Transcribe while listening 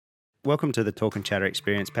Welcome to the Talk and Chatter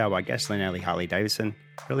experience powered by Gasoline Alley Harley Davidson,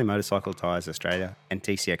 Early Motorcycle Tyres Australia, and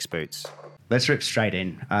TCX Boots. Let's rip straight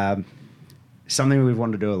in. Something we've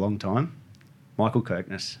wanted to do a long time. Michael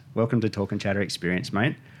Kirkness, welcome to Talk and Chatter experience,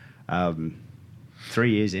 mate. 3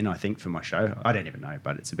 years in, I think, for my show. I don't even know,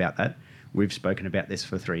 but it's about that. We've spoken about this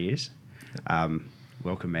for 3 years.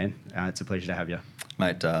 Welcome, man. It's a pleasure to have you.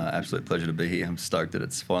 Mate, absolute pleasure to be here. I'm stoked that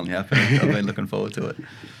it's finally happening. I've been looking forward to it.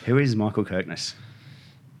 Who is Michael Kirkness?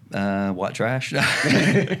 White trash.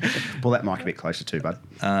 Pull that mic a bit closer too, bud.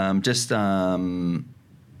 Just working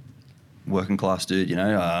class dude, you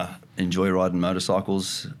know. Enjoy riding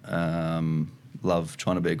motorcycles. Love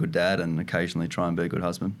trying to be a good dad and occasionally try and be a good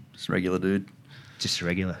husband. Just a regular dude. Just a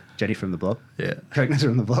regular. Jetty from the block. Yeah. Kirkness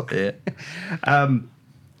from the block. Yeah.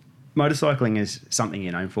 Motorcycling is something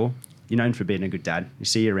you're known for. You're known for being a good dad. You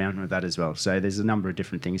see you around with that as well. So there's a number of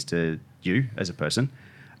different things to you as a person.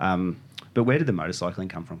 But where did the motorcycling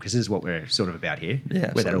come from? Because this is what we're sort of about here.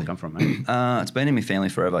 Yeah, where that all come from, mate? It's been in my family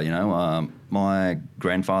forever, you know. My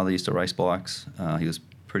grandfather used to race bikes. He was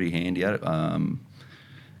pretty handy at it.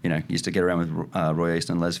 You know, used to get around with Roy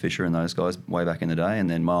Easton, Les Fisher and those guys way back in the day. And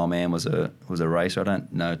then my old man was a racer. I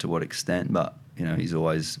don't know to what extent, but, you know, he's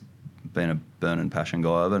always been a burning passion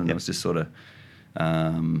guy of it. And it was just sort of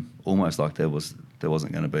almost like there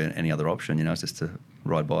wasn't going to be any other option, you know, it's just to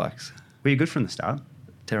ride bikes. Were you good from the start?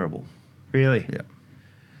 Terrible. Really? Yeah.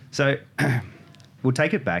 So we'll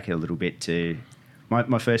take it back a little bit to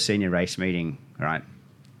my first senior race meeting, right?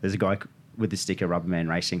 There's a guy with the sticker Rubberman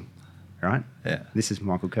Racing, right? Yeah. This is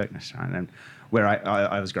Michael Kirkness, right? And where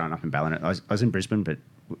I was growing up in Ballina. I was in Brisbane, but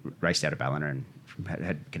raced out of Ballina and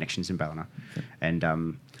had connections in Ballina. Yeah. And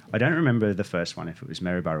I don't remember the first one, if it was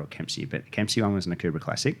Maryborough or Kempsey, but the Kempsey one was an Akubra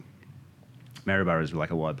Classic. Maryborough was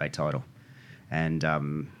like a wide bay title. And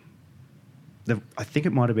I think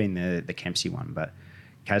it might have been the Kempsey one, but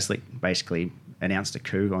Kaslik basically announced a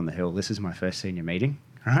coup on the hill. This is my first senior meeting,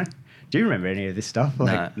 right? Do you remember any of this stuff?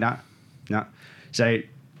 Like, no. So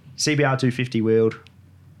CBR 250 wheeled,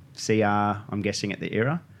 CR, I'm guessing at the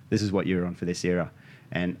era. This is what you were on for this era.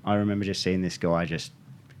 And I remember just seeing this guy just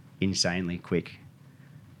insanely quick.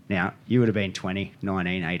 Now, you would have been 20,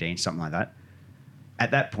 19, 18, something like that.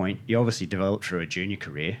 At that point, you obviously developed through a junior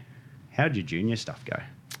career. How did your junior stuff go?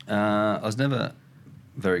 I was never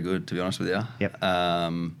very good, to be honest with you. Yep.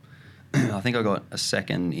 I think I got a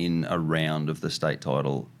second in a round of the state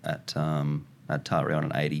title at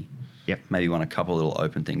Tarragon at 80. Yep. Maybe won a couple of little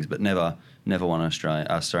open things, but never won an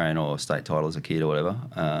Australian or state title as a kid or whatever.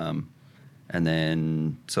 And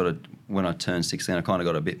then sort of when I turned 16, I kind of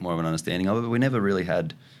got a bit more of an understanding of it. But we never really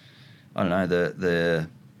had, I don't know,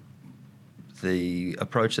 the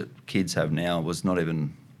approach that kids have now was not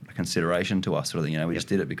even a consideration to us, sort of thing. You know, we just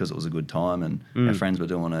did it because it was a good time and our friends were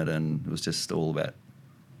doing it, and it was just all about,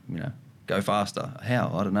 you know, go faster.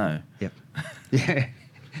 How? I don't know. Yep. Yeah.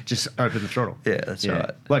 Just open the throttle. Yeah, that's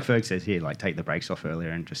right. Like Ferg says here, like take the brakes off earlier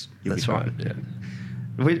and just you'll be fine.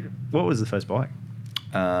 Right, yeah. What was the first bike?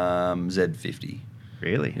 Z50.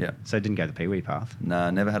 Really? Yeah. So it didn't go the Pee-wee path? No,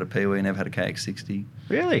 never had a Pee-wee, never had a KX60.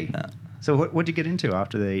 Really? No. So what did you get into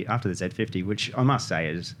after the Z50, which I must say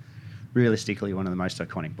is realistically one of the most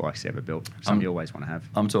iconic bikes ever built. Something you always want to have.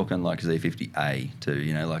 I'm talking like Z50A too,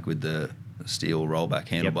 you know, like with the steel rollback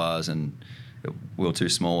handlebars, and we were too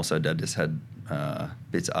small, so Dad just had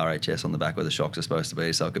bits of RHS on the back where the shocks are supposed to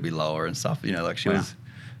be, so it could be lower and stuff. You know, like she was,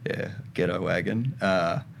 ghetto wagon.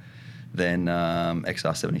 Then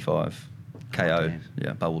XR75 KO,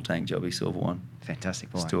 bubble tank jobby, silver one.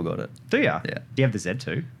 Fantastic bike. Still got it. Do you? Yeah. Do you have the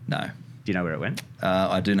Z2? No. Do you know where it went?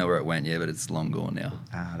 I do know where it went, but it's long gone now.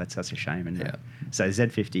 Ah, that's such a shame, isn't it? Yeah. So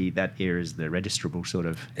Z50, that era is the registrable sort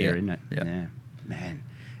of era, isn't it? Yeah. Man.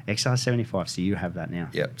 XR75, so you have that now.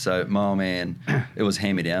 Yep. So my old man, it was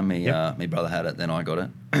hand-me-down. My brother had it, then I got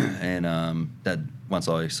it. And Dad, once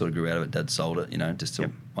I sort of grew out of it, Dad sold it, you know, just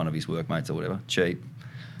to one of his workmates or whatever, cheap.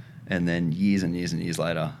 And then years and years and years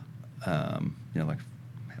later, you know, like,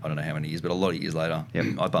 I don't know how many years, but a lot of years later,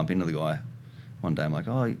 I bump into the guy one day. I'm like,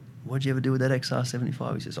 oh, what'd you ever do with that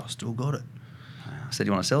XR75? He says, I still got it. I said,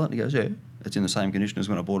 you want to sell it? And he goes, yeah. It's in the same condition as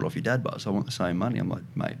when I bought it off your dad, but so I want the same money. I'm like,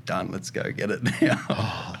 mate, done. Let's go get it now.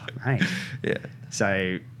 Oh, mate. Yeah.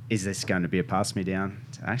 So is this going to be a pass me down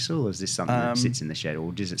to Axel, or is this something that sits in the shed,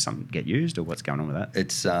 or does it something get used, or what's going on with that?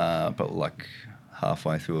 It's but like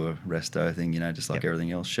halfway through a resto thing, you know, just like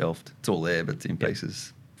everything else, shelved. It's all there, but it's in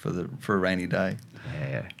pieces for a rainy day.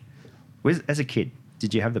 Yeah. As a kid,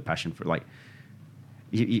 did you have the passion for, like,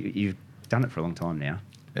 you've done it for a long time now.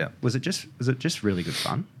 Yeah. Was it just really good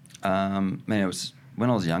fun? Man, it was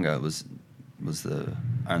when I was younger. It was the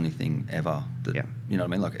only thing ever that you know what I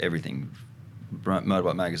mean. Like everything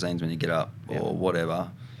motorbike magazines when you get up or whatever.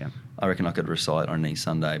 Yeah. I reckon I could recite on any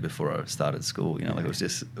Sunday before I started school. You know, like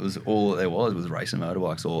it was all there was racing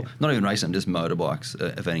motorbikes, or not even racing, just motorbikes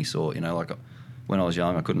of any sort. You know, like when I was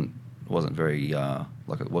young, I wasn't very I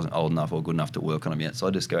wasn't old enough or good enough to work on them yet. So I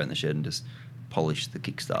just go in the shed and just polish the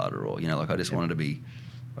Kickstarter, or I just wanted to be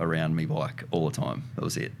around me bike all the time. That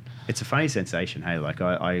was it. It's a funny sensation, hey. Like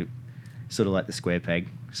I sort of like the square peg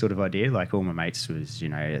sort of idea. Like all my mates was,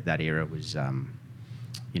 at that era was,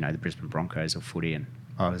 the Brisbane Broncos or footy, and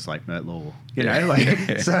I was like Mert Law, so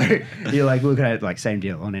you're like looking at it like same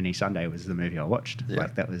deal. On any Sunday was the movie I watched. Yeah.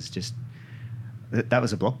 Like that was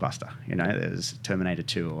a blockbuster. There was Terminator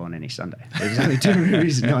 2 on any Sunday. There was only 2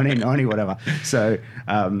 movies in 1990, whatever. So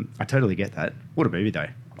I totally get that. What a movie though.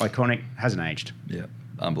 Iconic, hasn't aged. Yeah,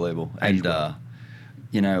 unbelievable. And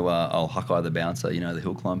I'll Huckeye the bouncer. The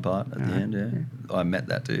hill climb part at the end. Yeah, I met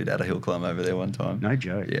that dude at a hill climb over there one time. No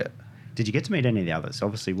joke. Yeah. Did you get to meet any of the others?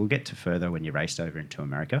 Obviously, we'll get to further when you raced over into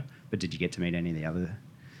America. But did you get to meet any of the other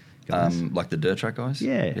guys? Like the dirt track guys?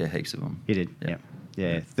 Yeah. Yeah, heaps of them. You did?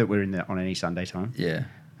 Yeah. That were on any Sunday time? Yeah.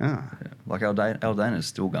 Ah. Yeah. Like Aldana's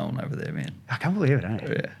still going over there, man. I can't believe it,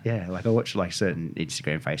 eh? Yeah. Like I watch like certain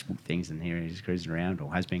Instagram, Facebook things, and here he's cruising around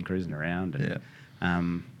or has been cruising around.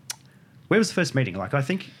 And, where was the first meeting? Like I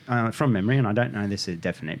think from memory, and I don't know this is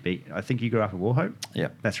definite, but I think you grew up in Wauchope. Yeah.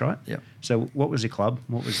 That's right. Yeah. So what was your club?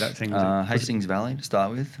 What was that thing? Hastings Valley to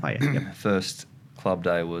start with. Oh yeah. Yep. First club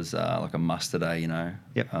day was like a muster day,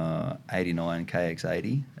 Yep. 89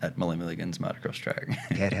 KX80 at Mully Milligan's motocross track.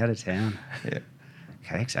 Get out of town. Yeah.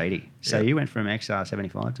 KX80. So you went from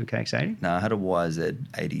XR75 to KX80? No, I had a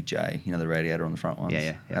YZ80J, the radiator on the front ones.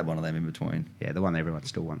 Yeah. Had one of them in between. Yeah, the one everyone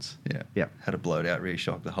still wants. Yeah. Yep. Had a blowed out rear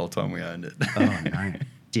shock the whole time we owned it. Oh, no.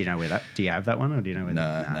 Do you know where that... Do you have that one, or do you know where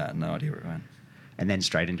No idea where it went. And then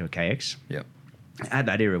straight into a KX? Yep. At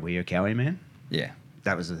that era, were you a Cowie man? Yeah.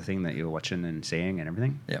 That was the thing that you were watching and seeing and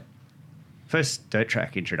everything? Yep. First dirt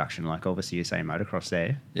track introduction, like obviously you say motocross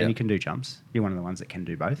there, and you can do jumps. You're one of the ones that can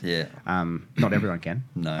do both. Yeah. Not everyone can.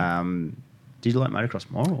 No. Did you like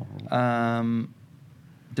motocross more? Or?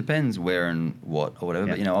 Depends where and what or whatever.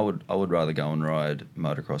 Yep. But I would rather go and ride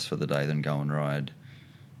motocross for the day than go and ride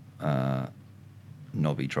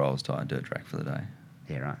knobby trials tyre dirt track for the day.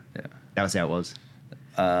 Yeah, right. Yeah. That was how it was.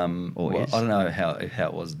 I don't know how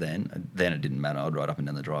it was then. Then it didn't matter. I'd ride up and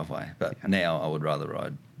down the driveway. But now I would rather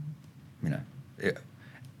ride.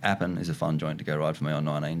 Appen is a fun joint to go ride for me on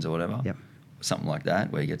 19s or whatever. Yep. Something like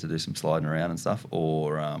that where you get to do some sliding around and stuff,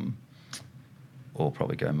 or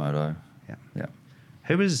probably go moto. Yeah. Yeah.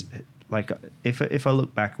 Who was like if I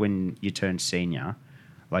look back when you turned senior,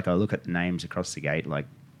 like I look at the names across the gate, like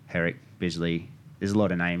Herrick, Bisley. There's a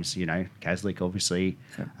lot of names, Kaslik obviously.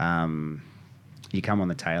 Yeah. You come on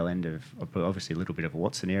the tail end of obviously a little bit of a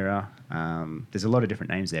Watson era. There's a lot of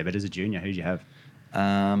different names there, but as a junior, who'd you have?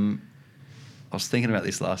 I was thinking about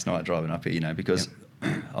this last night driving up here, because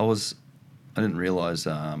I didn't realise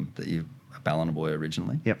that you're a Ballina boy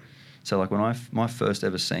originally. Yep. So like when my first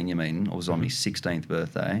ever senior meeting, I was on my 16th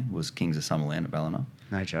birthday, was Kings of Summerland at Ballina.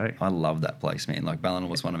 No joke. I loved that place, man. Like Ballina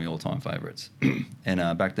was one of my all-time favourites.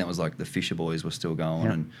 And back then it was like the Fisher boys were still going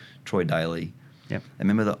and Troy Daly. Yep. And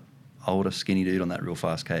remember the older skinny dude on that real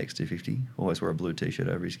fast KX250? Always wore a blue T-shirt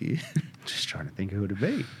over his gear. Just trying to think who it would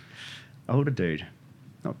be. Older dude.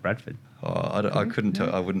 Not Bradford. Oh, I couldn't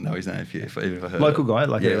tell. I wouldn't know his name if I heard Local it.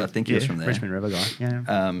 guy, I think he was from there. Richmond River guy.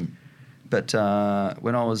 Yeah. But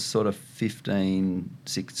when I was sort of 15,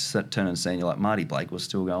 6, turning senior, like Marty Blake was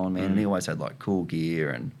still going, man, and he always had like cool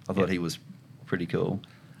gear, and I thought he was pretty cool.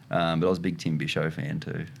 But I was a big Tim Bischoff fan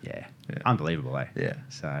too. Yeah. Unbelievable, eh? Yeah.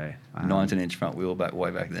 So 19-inch front wheel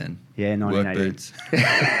way back then. Yeah, 1980.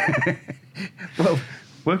 Work boots. Well,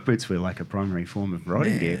 work boots were like a primary form of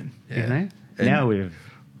riding gear. Yeah. Now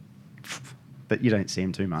but you don't see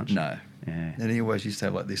him too much. No. Yeah. And he always used to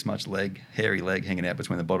have like this much hairy leg hanging out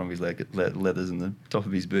between the bottom of his leg, leathers and the top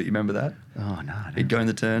of his boot. You remember that? Oh, no. He'd go in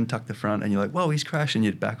the turn, tuck the front, and you're like, whoa, he's crashing.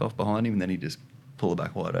 You'd back off behind him, and then he'd just pull it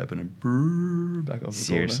back wide open and brrr, back off.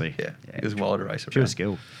 Seriously? The corner. Yeah. It was wild to race around. Pure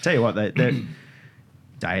skill. Tell you what, the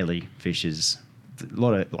Daily Fishers, a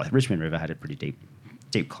lot of, like Richmond River had a pretty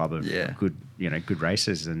deep club of good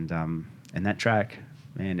racers, and that track,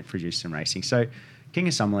 man, it produced some racing. So, King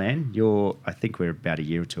of Summerland, I think we're about a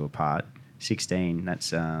year or two apart. 16,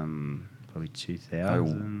 that's probably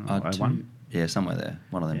 2000 or 01? Yeah, somewhere there.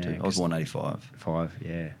 One of them two. I was born 85.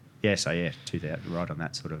 2000, right on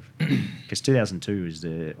that sort of. Because 2002 was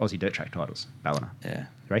the Aussie dirt track titles, Ballina. Yeah.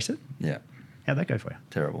 You raced it? Yeah. How'd that go for you?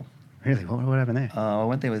 Terrible. Really? What happened there? I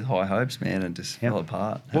went there with high hopes, man, and just fell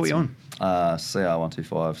apart. What were you on? CR125,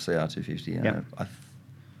 CR250. Yep. I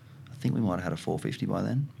think we might have had a 450 by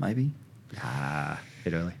then, maybe. A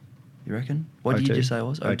bit early. You reckon? What did you just say it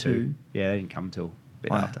was? 02? Yeah, they didn't come till a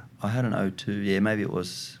bit after. I had an 02. Yeah, maybe it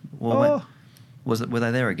was. Well, Oh. Were they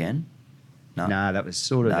there again? No. Nah, that was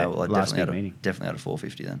sort of the last big meeting. Definitely had a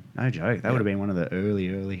 450 then. No joke. That would have been one of the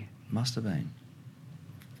early. Must have been.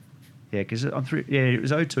 Yeah, because it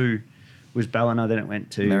was 02 was Ballina, then it went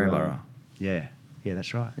to Maryborough. Yeah,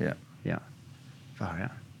 that's right. Yeah. Far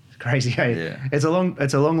out. It's crazy. Hey? Yeah. It's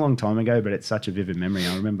a long time ago, but it's such a vivid memory.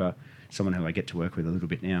 I remember someone who I get to work with a little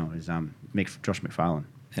bit now is Josh McFarlane.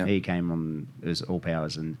 Yep. He came on, it was all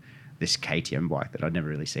powers and this KTM bike that I'd never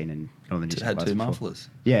really seen in Northern New South Wales. Had two before. mufflers.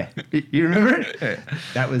 Yeah, you remember it? Yeah.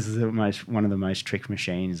 That was one of the most trick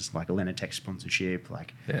machines, like a Lenotech sponsorship.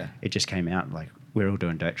 Like, Yeah. it just came out like we're all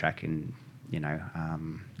doing dirt track and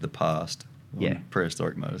The past. Yeah.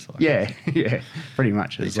 Prehistoric motorcycles. yeah, pretty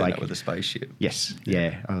much. He It's turned like up with a spaceship. yes,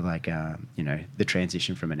 yeah. I was like the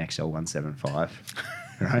transition from an XL175,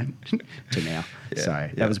 right, to now. Yeah, So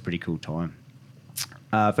yeah. that was a pretty cool time.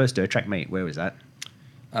 First dirt track meet, where was that?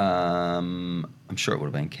 I'm sure it would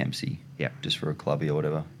have been Kempsey. Yeah. Just for a clubby or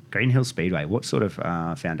whatever. Green Hill Speedway. What sort of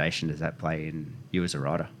foundation does that play in you as a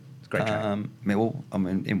rider? It's a great track. In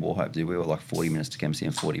Warhope, we were like 40 minutes to Kempsey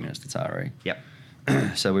and 40 minutes to Taree. Yep.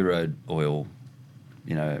 So we rode oil,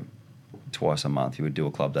 twice a month. You would do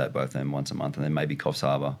a club day at both of them once a month, and then maybe Coffs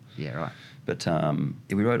Harbour. Yeah, right. But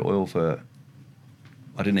we rode oil for.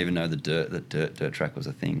 I didn't even know that dirt track was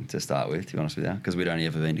a thing to start with, to be honest with you, because we'd only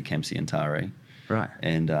ever been to Kempsey and Taree. Right.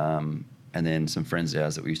 And then some friends of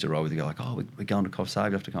ours that we used to ride with, go like, oh, we're going to Coffs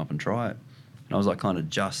Harbour, you have to come up and try it. And I was like kind of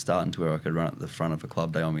just starting to where I could run at the front of a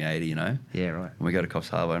club day on my 80, Yeah, right. And we go to Coffs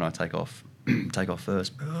Harbour and I take off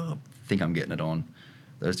first. Oh, think I'm getting it on.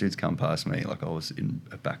 Those dudes come past me like I was in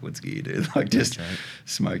a backwards gear, dude. Like just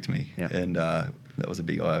smoked me. Yep. And that was a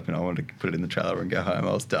big eye opener. I wanted to put it in the trailer and go home.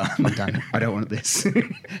 I was done. I'm done. I don't want this.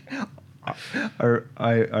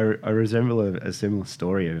 I resemble a similar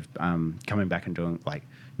story of coming back and doing like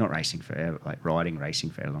not racing forever, like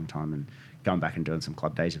racing for a long time, and going back and doing some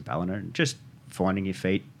club days in Ballina and just finding your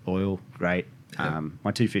feet. Oil, great. Yep.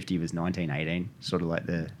 My 250 was 1918, sort of like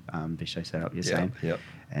the Bisho setup you're saying. Yep.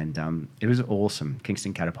 And it was awesome.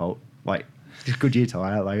 Kingston Catapult, like Goodyear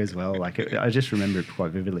tyre, like as well. Like I just remember it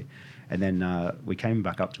quite vividly. And then we came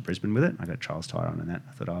back up to Brisbane with it. I got a trials tyre on and that.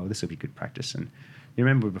 I thought, oh, this will be good practice. And you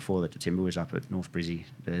remember before that the Timber was up at North Brizzy,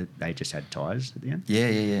 they just had tyres at the end? Yeah.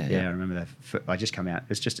 Yeah, I remember that. I just come out,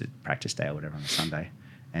 it's just a practice day or whatever on a Sunday.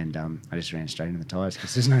 And I just ran straight into the tyres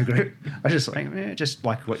because there's no grip. I just just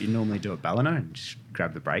like what you normally do at Ballina and just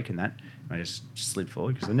grab the brake and that. And I just slid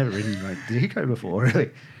forward because I've never ridden like the Eco before, really.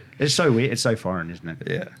 It's so weird. It's so foreign, isn't it?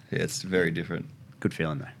 Yeah, it's very different. Good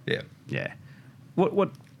feeling, though. Yeah. Yeah.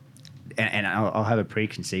 What? And I'll have a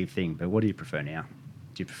preconceived thing, but what do you prefer now?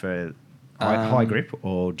 Do you prefer high grip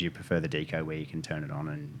or do you prefer the Deco where you can turn it on?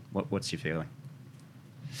 And what's your feeling?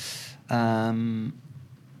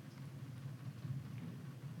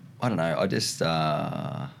 I don't know. I just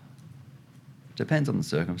depends on the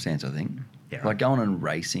circumstance, I think. Yeah, right. Like going and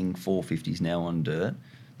racing 450s now on dirt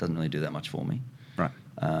doesn't really do that much for me. Right.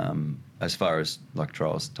 As far as like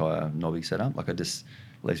trials tyre knobby setup, like it just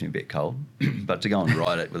leaves me a bit cold. But to go and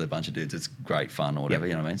ride it with a bunch of dudes, it's great fun or whatever.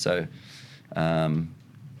 Yep. You know what I mean? So,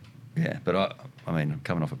 yeah. But I mean, I'm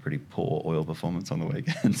coming off a pretty poor oil performance on the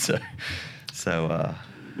weekend, so.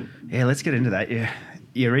 Yeah, let's get into that.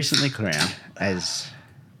 You're recently crowned as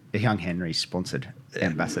the Young Henry sponsored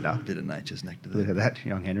ambassador. Bit of nature's nectar. Look at that.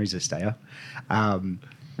 Young Henry's a stayer.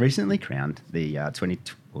 Recently crowned the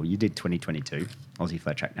you did 2022 Aussie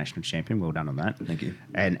Flat Track National Champion. Well done on that. Thank you.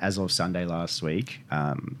 And as of Sunday last week,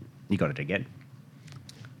 you got it again.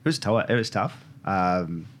 It was tough.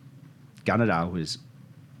 Gunnedah was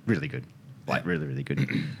really good. Like really, really good.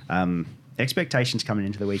 Expectations coming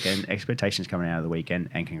into the weekend, expectations coming out of the weekend,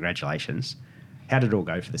 and congratulations. How did it all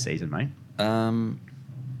go for the season, mate? I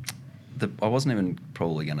wasn't even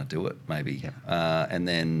probably going to do it, maybe. Yeah. And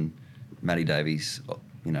then Matty Davies,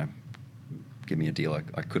 give me a deal I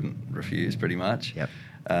couldn't refuse, pretty much. Yep.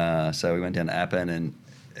 So we went down to Appin, and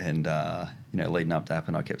leading up to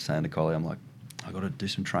Appin, I kept saying to Collie, I'm like, I got to do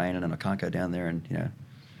some training, and I can't go down there, and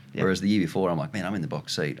Yep. Whereas the year before, I'm like, man, I'm in the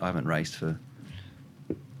box seat. I haven't raced for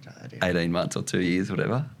 18 months or 2 years,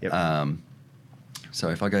 whatever. Yep. So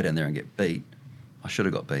if I go down there and get beat, I should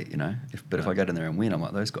have got beat, But if I go down there and win, I'm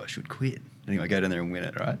like, those guys should quit. Anyway, go down there and win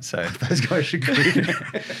it, right? So Those guys should quit.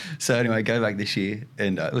 So anyway, go back this year,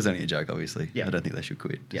 and it was only a joke, obviously. Yep. I don't think they should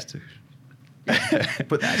quit. Just to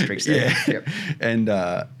Put the asterisks there. Yeah. Yep. And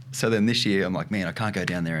so then this year, I'm like, man, I can't go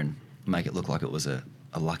down there and make it look like it was a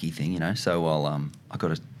lucky thing, So I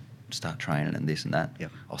got a start training and this and that.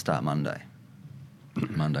 Yep. I'll start Monday.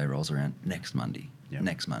 Monday rolls around. Next Monday. Yep.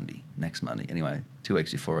 Next Monday. Next Monday. Anyway, 2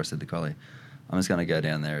 weeks before I said to Collie, I'm just going to go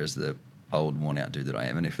down there as the old worn-out dude that I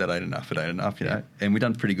am, and if that ain't enough, it ain't enough, you know. And we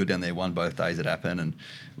done pretty good down there. Won both days it happened, and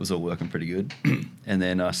it was all working pretty good. And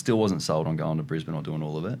then I still wasn't sold on going to Brisbane or doing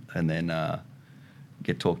all of it. And then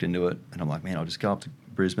get talked into it, and I'm like, man, I'll just go up to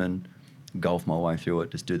Brisbane, golf my way through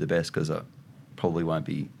it, just do the best, because I probably won't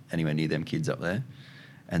be anywhere near them kids up there.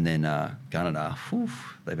 And then Gunnedah,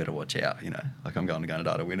 they better watch out, you know. Like, I'm going to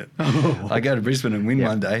Gunnedah to win it. I go to Brisbane and win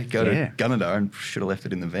one day, go to Gunnedah and should have left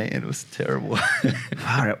it in the van. It was terrible.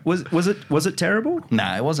 Was it terrible?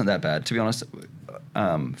 No, it wasn't that bad. To be honest,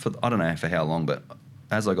 I don't know for how long, but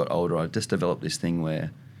as I got older, I just developed this thing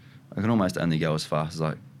where I can almost only go as fast as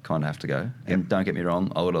I kind of have to go. And don't get me wrong,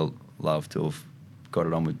 I would have loved to have got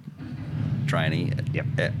it on with trainee,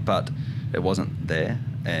 but it wasn't there,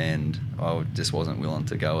 and I just wasn't willing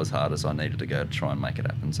to go as hard as I needed to go to try and make it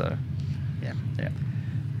happen. So,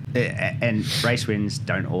 and race wins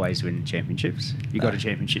don't always win championships. You got a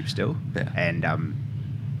championship still, and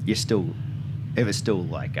you're still, if it's still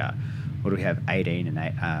like, what do we have? 18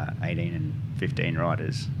 and 15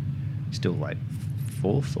 riders, still like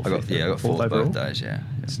fourth or fifth. I got fourth overall. both days. Yeah,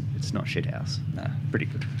 it's not shit house. No, pretty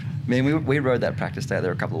good. I mean, we rode that practice day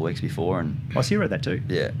there a couple of weeks before, and so you rode that too?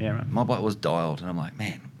 Yeah, right. My bike was dialed, and I'm like,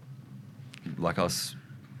 man, like I was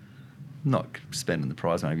not spending the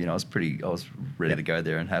prize money. You know, I was ready to go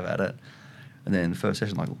there and have at it. And then the first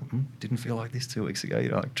session, like, didn't feel like this 2 weeks ago. You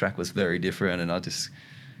know, like, track was very different, and I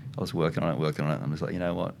was working on it. And I'm just like, you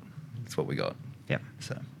know what, it's what we got. Yeah.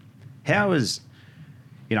 So, how was,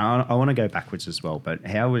 you know, I want to go backwards as well, but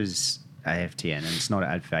how was AFTN? And it's not an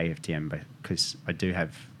ad for AFTN, but because I do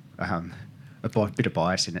have a bit of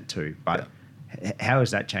bias in it too. But how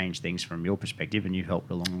has that changed things from your perspective? And you've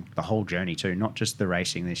helped along the whole journey too, not just the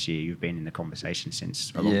racing this year. You've been in the conversation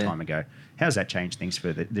since a long time ago. How's that changed things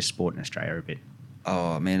for this sport in Australia a bit?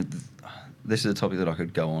 Oh man, this is a topic that I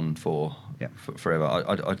could go on for forever.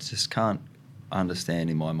 I just can't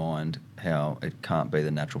understand in my mind how it can't be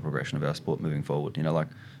the natural progression of our sport moving forward. You know, like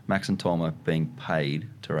Max and Tom are being paid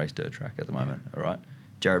to race dirt track at the moment. All right,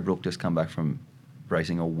 Jared Brook just come back from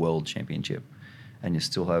racing a world championship, and you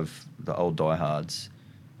still have the old diehards.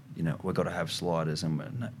 You know, we've got to have sliders,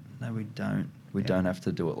 and no, we don't. We don't have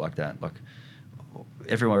to do it like that. Like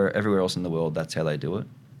everywhere else in the world, that's how they do it.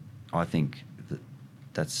 I think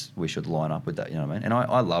we should line up with that. You know what I mean? And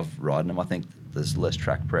I love riding them. I think there's less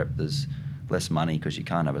track prep. There's less money because you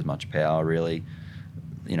can't have as much power really.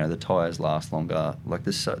 You know, the tyres last longer. Like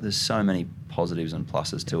there's so many positives and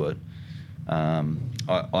pluses to it.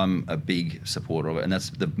 I'm a big supporter of it, and that's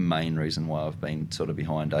the main reason why I've been sort of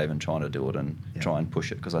behind Dave and trying to do it and try and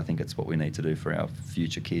push it, because I think it's what we need to do for our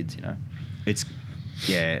future kids, you know. It's,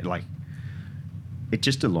 like, it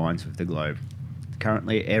just aligns with the globe.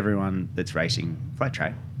 Currently, everyone that's racing flat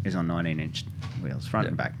track is on 19-inch wheels, front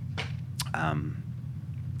and back.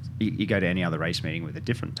 You go to any other race meeting with a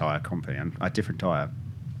different tyre compound, a different tyre,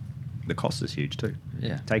 the cost is huge too.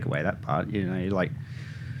 Yeah. Take away that part, you know, you're like,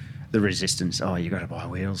 the resistance, you got to buy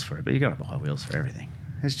wheels for it, but you got to buy wheels for everything.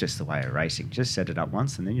 It's just the way of racing. Just set it up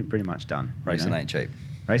once and then you're pretty much done. Racing ain't cheap.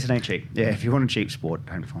 Racing ain't cheap. Yeah, if you want a cheap sport,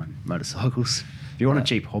 don't find motorcycles. If you want a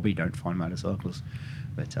cheap hobby, don't find motorcycles.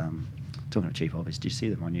 But talking of cheap hobbies, do you see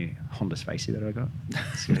my new Honda Spacey that I got?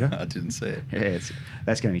 I didn't see it. Yeah,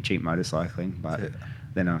 that's going to be cheap motorcycling, but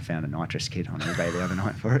then I found a nitrous kit on eBay the other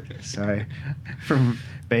night for it. So from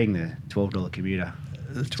being the $12 commuter,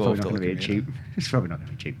 it's probably not going to be cheap. It's probably not going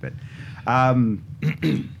to be cheap, but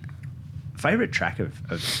favourite track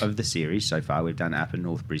of the series so far, we've done Appen,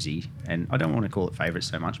 North Brizzy, and I don't want to call it favourite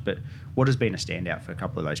so much, but what has been a standout for a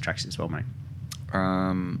couple of those tracks as well, mate?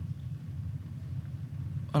 I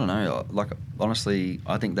don't know. Like, honestly,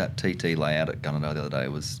 I think that TT layout at Gunnedah the other day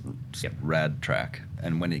was rad track,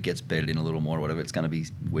 and when it gets bedded in a little more or whatever, it's going to be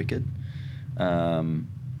wicked.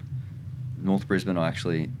 North Brisbane, I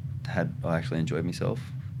actually enjoyed myself,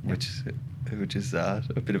 which is a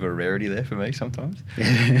bit of a rarity there for me sometimes.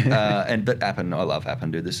 But Appen, I love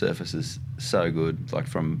Appen, dude. The surface is so good, like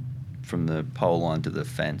from the pole line to the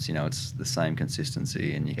fence. You know, it's the same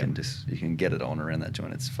consistency, and you can get it on around that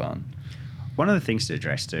joint. It's fun. One of the things to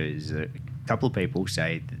address too is that a couple of people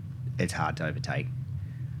say that it's hard to overtake,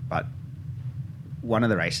 but one of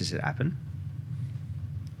the races that happened,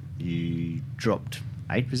 you dropped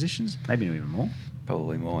 8 positions, maybe even more.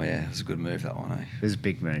 Probably more, yeah. It was a good move, that one, eh? It was a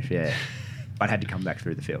big move, yeah. But had to come back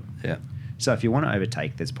through the field. Yeah. So if you want to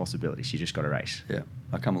overtake, there's possibilities. You just got to race. Yeah.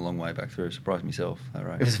 I come a long way back through. Surprised myself, that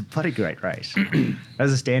race. It was a bloody great race. It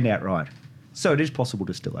was a standout ride. So it is possible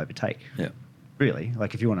to still overtake. Yeah. really.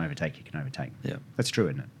 Like, if you want to overtake, you can overtake. Yeah. That's true,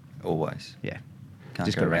 isn't it? Always. Yeah. Can't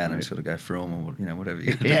Just go gotta around make and a just got to go through them or, whatever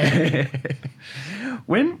you Yeah.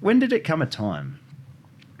 When did it come a time?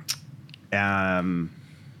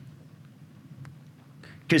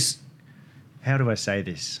 Because, how do I say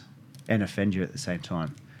this and offend you at the same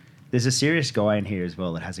time? There's a serious guy in here as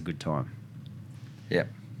well that has a good time. Yeah.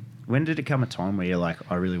 When did it come a time where you're like,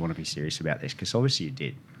 I really want to be serious about this? Because obviously you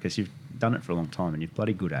did, because you've done it for a long time and you're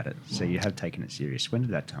bloody good at it. So you have taken it serious. When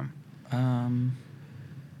did that come?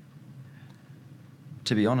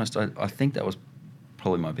 To be honest, I think that was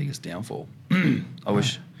probably my biggest downfall. I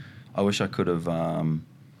wish I could have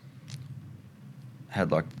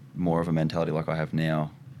had like more of a mentality like I have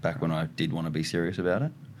now back when I did want to be serious about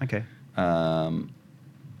it. Okay.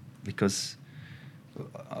 Because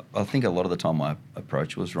I think a lot of the time my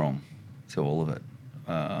approach was wrong to all of it.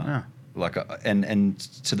 Like, and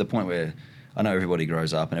to the point where I know everybody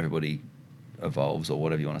grows up and everybody evolves or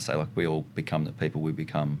whatever you want to say. Like, we all become the people we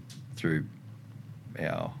become through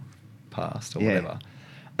our past or whatever.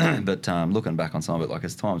 But looking back on some of it, like,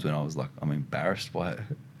 there's times when I was like, I'm embarrassed by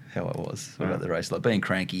how I was about the race, like being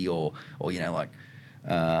cranky or like,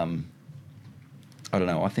 I don't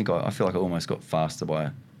know. I feel like I almost got faster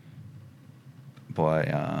by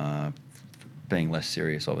being less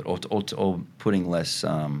serious of it, or putting less.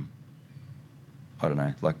 I don't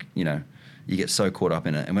know, like, you get so caught up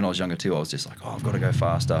in it. And when I was younger too, I was just like, oh, I've got to go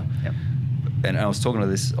faster. Yep. And I was talking to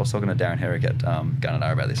Darren Herrick at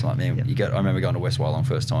Gunnedah about this. I'm like, man, I remember going to West Wyalong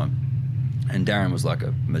first time, and Darren was like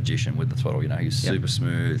a magician with the throttle. He was super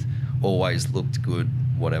smooth, always looked good,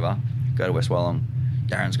 whatever. Go to West Wyalong,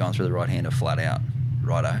 Darren's going through the right-hander flat out.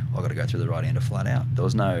 Righto, I've got to go through the right-hander flat out. There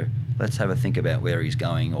was no, let's have a think about where he's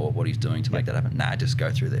going or what he's doing to make that happen. Nah, just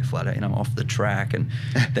go through there flat out, off the track and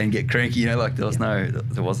then get cranky, like there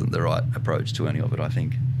wasn't the right approach to any of it, I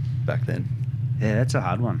think, back then. Yeah, that's a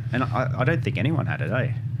hard one. And I don't think anyone had it,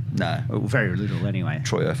 eh? No. Well, very little anyway.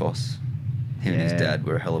 Troy Ophos, him and his dad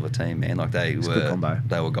were a hell of a team, man. Like, it's a good combo.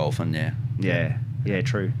 They were golfing, yeah. Yeah,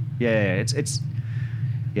 true. Yeah, it's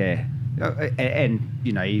yeah. And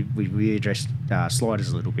we addressed sliders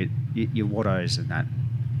a little bit. Your Wattos and that,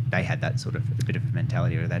 they had that sort of a bit of a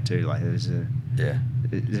mentality with that too. Like, there's a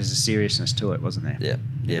seriousness to it, wasn't there?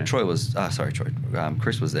 Yeah. Troy was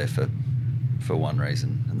Chris was there for one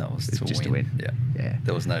reason, and that was to win. Yeah.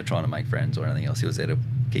 There was no trying to make friends or anything else. He was there to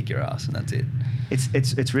kick your ass, and that's it.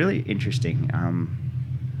 It's really interesting.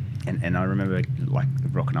 And I remember like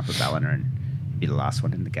rocking up at Ballina and be the last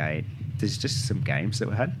one in the gate. There's just some games that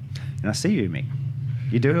we had, and I see you, Mick.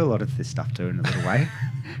 You do a lot of this stuff too in a little way.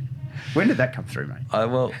 When did that come through, mate?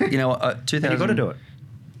 2000. And you got to do it.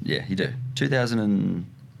 Yeah, you do.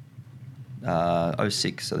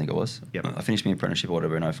 2006, I think it was. Yep. I finished my apprenticeship or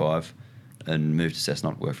whatever in 2005 and moved to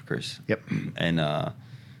Cessnock to work for Chris. Yep. And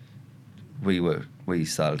we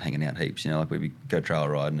started hanging out heaps. Like, we'd go trail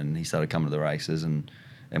riding, and he started coming to the races and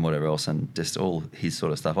whatever else, and just all his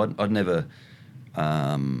sort of stuff. I'd never.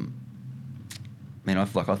 I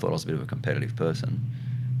thought I was a bit of a competitive person.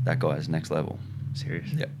 That guy is next level.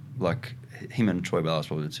 Serious? Yeah. Like, him and Troy Ballard are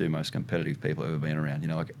probably the two most competitive people I've ever been around. You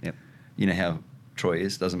know how Troy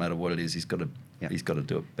is. Doesn't matter what it is. He's got to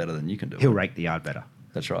do it better than you can do it. He'll rake the yard better.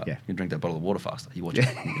 That's right. Yeah. You drink that bottle of water faster. You watch it.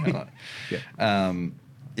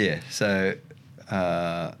 So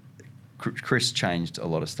Chris changed a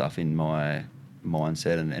lot of stuff in my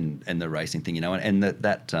mindset and the racing thing, and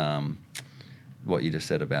that what you just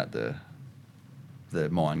said about the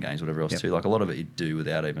mind games, whatever else too. Like, a lot of it you do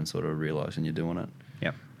without even sort of realising you're doing it.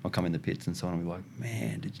 Yep. I'll come in the pits and so on and be like,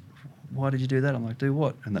 man, why did you do that? I'm like, do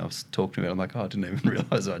what? And they'll talk to me about it. I'm like, oh, I didn't even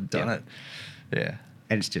realise I'd done it. Yeah.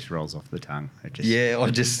 And it just rolls off the tongue. It's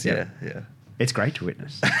great to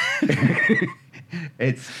witness. And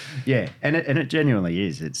it genuinely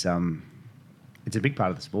is. It's a big part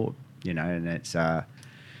of the sport, and it's I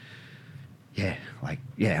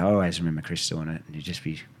always remember Chris doing it, and you just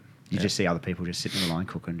see other people just sitting in the line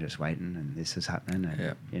cooking, just waiting, and this is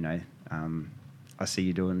happening, and I see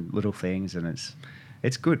you doing little things, and it's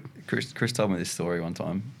good. Chris told me this story one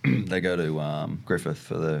time. They go to Griffith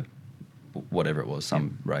for the whatever it was,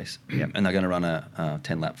 some race, and they're going to run a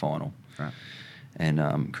 10-lap final. Right.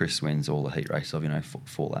 And Chris wins all the heat races of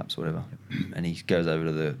 4 laps, whatever. And he goes over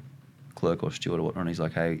to the clerk or steward or whatnot, and he's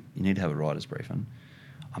like, "Hey, you need to have a rider's briefing.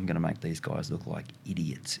 I'm going to make these guys look like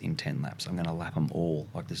idiots in 10 laps. I'm going to lap them all.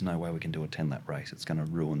 Like, there's no way we can do a 10-lap race. It's going to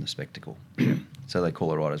ruin the spectacle." So they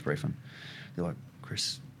call a rider's briefing. They're like,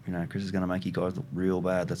 Chris is going to make you guys look real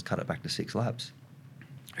bad. Let's cut it back to 6 laps.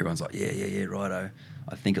 Everyone's like, yeah, righto.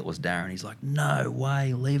 I think it was Darren. He's like, no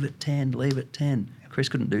way, leave it 10. Chris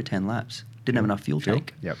couldn't do 10 laps. Didn't have enough fuel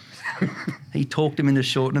tank. Yep. He talked him into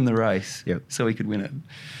shortening the race so he could win it.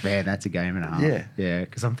 Man, that's a game and a half. Yeah. Yeah,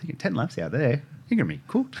 because I'm thinking 10 laps out there, you're going to be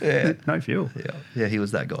cooked. Yeah. No fuel. Yeah, he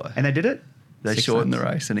was that guy. And they did it? They 6 shortened laps. the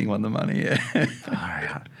race and he won the money, yeah. Far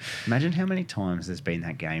out. Imagine how many times there's been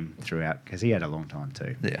that game throughout, because he had a long time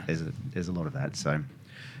too. Yeah. There's a lot of that. So,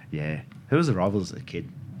 yeah. Who was the rivals as a kid?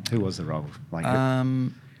 Who was the rival? Like,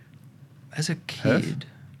 as a Herf? kid,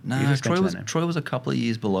 You no, just mentioned that name. Troy was a couple of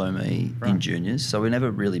years below me Right. in juniors, so we never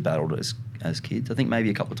really battled as kids. I think maybe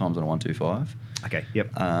a couple of times on a 125. okay,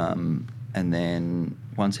 yep. And then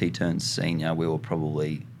once he turned senior, we were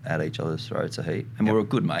probably at each other's throats a heap, and we were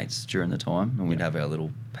good mates during the time, and we'd have our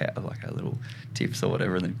little our little tips or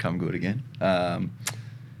whatever, and then come good again.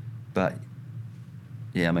 But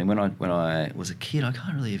yeah, I mean, when I was a kid, I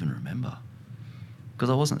can't really even remember because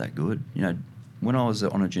I wasn't that good. You know, when I was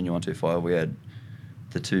on a junior 125, we had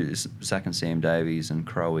the two, Zach and Sam Davies and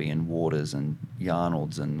Crowe and Waters and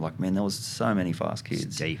Yarnolds, and like, man, there was so many fast kids.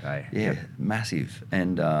 It's deep, eh? Yeah, Yep. massive.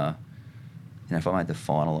 And you know, if I made the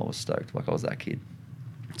final, I was stoked. Like I was that kid.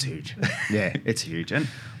 It's huge. Yeah, it's huge. And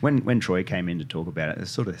when Troy came in to talk about it,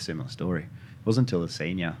 it's sort of a similar story. It wasn't until the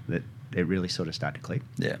senior that it really sort of started to click.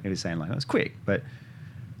 Yeah. He was saying like, it was quick, but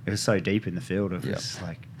it was so deep in the field. It was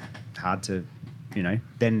like hard to, you know,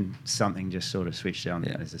 then something just sort of switched on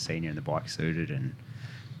as a senior and the bike suited, and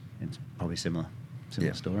it's probably similar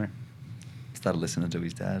story. Started listening to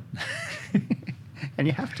his dad. And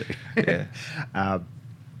you have to. Yeah.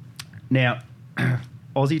 Now,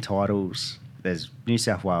 Aussie titles, there's New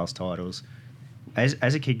South Wales titles. As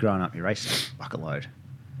a kid growing up, you raced a bucket load.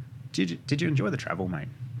 Did you enjoy the travel, mate?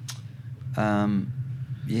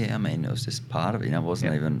 Yeah, I mean, it was just part of it. You know, it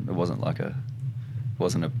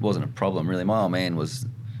wasn't a problem really. My old man was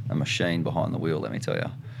a machine behind the wheel. Let me tell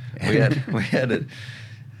you, we had a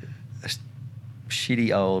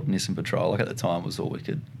shitty old Nissan Patrol. Like at the time, was all we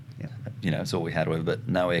could. Yeah. You know, it's all we had. Whatever, but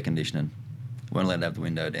no air conditioning. We weren't allowed to have the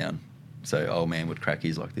window down. So old man would crack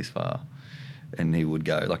his like this far, and he would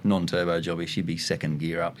go like non-turbo jobby. She'd be second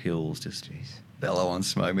gear up hills, just bellow on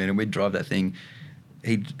smoke, man. And we'd drive that thing.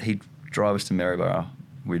 He'd drive us to Maryborough.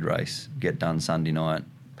 We'd race, get done Sunday night,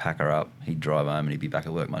 pack her up. He'd drive home and he'd be back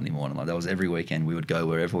at work Monday morning. Like that was every weekend. We would go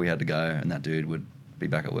wherever we had to go, and that dude would be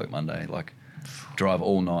back at work Monday. Like drive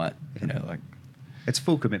all night. You know, like it's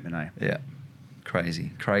full commitment, eh? Yeah,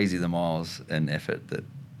 crazy the miles and effort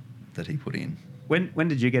that he put in. When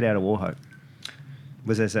did you get out of Warhope?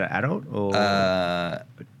 Was as an adult or?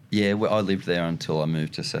 Yeah, well, I lived there until I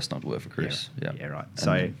moved to Cessnock to work for Chris. Yeah, right.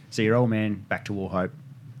 So your old man back to Warhope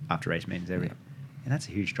after race meetings and that's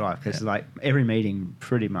a huge drive because like every meeting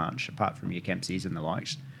pretty much, apart from your Kempsies and the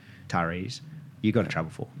likes, Tarees, you got to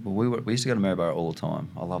travel for. Well, we used to go to Maryborough all the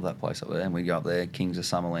time. I love that place up there, and we'd go up there, Kings of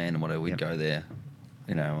Summerland and whatever. We'd go there.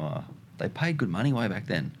 You know, they paid good money way back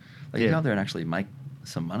then. Like you go up there and actually make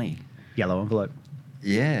some money. Yellow envelope.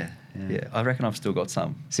 Yeah. I reckon I've still got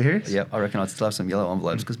some. Serious? Yeah, I reckon I'd still have some yellow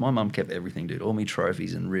envelopes because my mum kept everything, dude. All me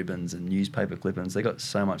trophies and ribbons and newspaper clippings. They got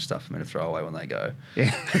so much stuff for me to throw away when they go.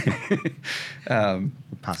 Yeah.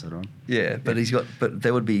 Pass it on. Yeah, but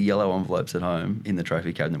there would be yellow envelopes at home in the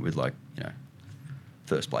trophy cabinet with like, you know,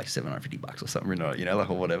 first place $750 or something written on it, you know, like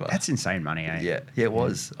or whatever. That's insane money, eh? Yeah, it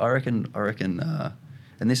was. I reckon.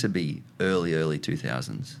 And this would be early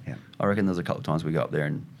 2000s. Yeah. I reckon there's a couple of times we go up there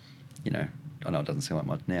and, you know, I know it doesn't seem like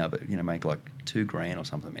much now, but you know, make like $2,000 or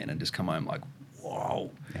something, man, and just come home like,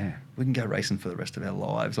 whoa, yeah, we can go racing for the rest of our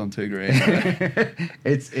lives on $2,000.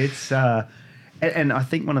 It's and I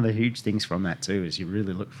think one of the huge things from that too is you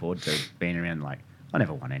really look forward to being around. Like I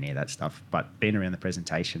never won any of that stuff, but being around the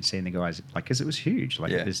presentation, seeing the guys, like, because it was huge.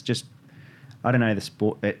 Like it was just, I don't know, the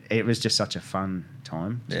sport. It was just such a fun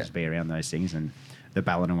time to just be around those things, and the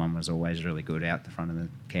Ballina one was always really good out the front of the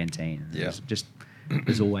canteen. It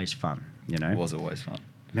was always fun. You know, it was always fun.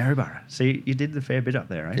 Maryborough. So you did the fair bit up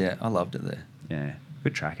there, right? Yeah, I loved it there. Yeah,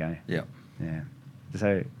 good track, eh? Yeah. Yeah.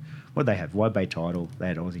 So, what they have? Wide Bay title. They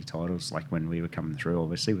had Aussie titles, like when we were coming through,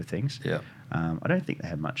 obviously with things. Yeah. I don't think they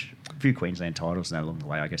had much. A few Queensland titles now along the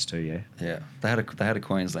way, I guess too. Yeah. Yeah. They had a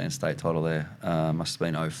Queensland state title there. Must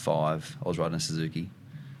have been 05. I was riding a Suzuki,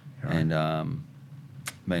 and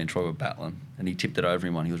me and Troy were battling, and he tipped it over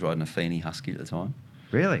in one. He was riding a Feeney Husky at the time.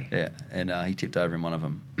 Really? Yeah, and he tipped over in one of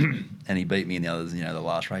them, and he beat me in the others. You know, the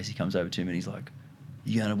last race, he comes over to me and he's like,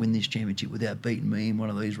 "You're going to win this championship without beating me in one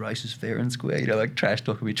of these races, fair and square." You know, like trash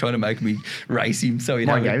talking me, trying to make me race him. So, you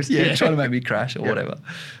know, trying to make me crash or whatever.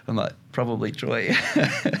 I'm like, probably Troy.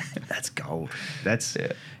 That's gold. That's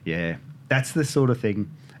that's the sort of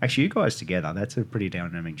thing. Actually, you guys together, that's a pretty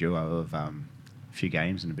dynamic duo of a few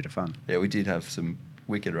games and a bit of fun. Yeah, we did have some.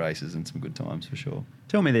 wicked races and some good times for sure.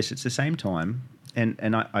 Tell me this, it's the same time,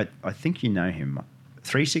 and I think you know him.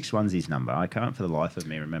 361's his number. I can't for the life of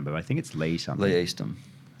me remember. I think it's Lee something. Lee Eastham.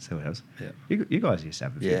 So what else? Yeah. You guys used to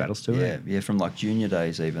have a few battles too, Yeah, from like junior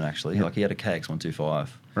days even actually. Yep. Like he had a KX125.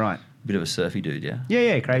 Right. Bit of a surfy dude, yeah?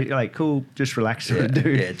 Yeah, crazy, like cool, just relax sort of Yeah,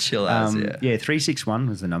 dude. yeah, chill as, yeah. Yeah, 361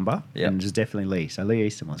 was the number, Yep. and it was definitely Lee. So Lee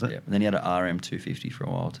Easton, was it? Yeah. And then he had an RM250 for a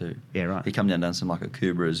while too. Yeah, right. He come down and done some like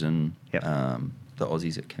Akubras and Yep. the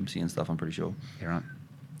Aussies at Kempsey and stuff, I'm pretty sure. Yeah, right.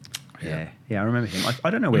 Yeah. Yeah, I remember him. I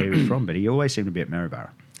don't know where he was from, but he always seemed to be at Maryborough.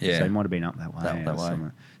 Yeah. So he might have been up that way. That way.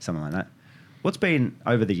 Something like that. What's been,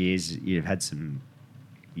 over the years, you've got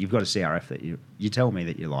a CRF that you tell me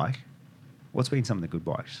that you like. What's been some of the good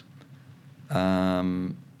bikes?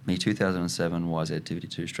 Me 2007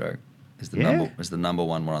 YZ252 stroke is the number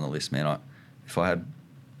one on the list, man. If I had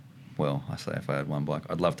one bike,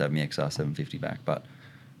 I'd love to have my XR 750 back, but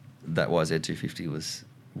that YZ250 was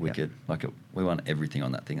wicked. Like we won everything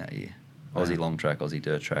on that thing that year. Wow. Aussie long track, Aussie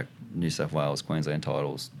dirt track, New South Wales, Queensland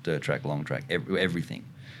titles, dirt track, long track, everything.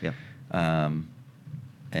 Yep.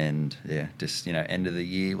 And yeah, just end of the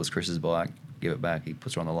year was Chris's bike. Give it back. He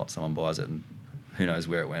puts her on the lot. Someone buys it, and who knows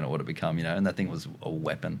where it went or what it become. And that thing was a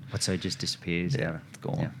weapon. What, so it just disappears? Yeah, it's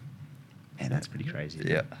gone. Yeah. Man, that's pretty crazy.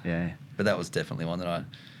 Yeah. Yeah. But that was definitely one that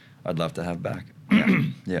I'd love to have back.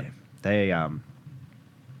 Yeah. They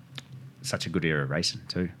such a good era of racing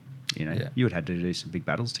too. Yeah. You would have had to do some big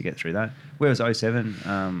battles to get through that. Where was 07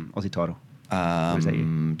 Aussie title? Was that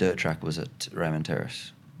you? Dirt track was at Raymond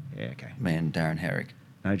Terrace. Yeah, okay. Man, Darren Herrick.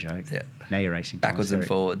 No joke. Yeah. Now you're racing Backwards Thomas and Herrick.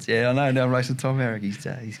 forwards. Yeah, I know. Now I'm racing Tom Herrick. He's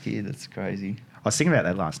kid. That's crazy. I was thinking about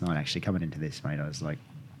that last night, actually, coming into this, mate. I was like,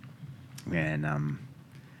 man,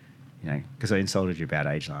 because I insulted you about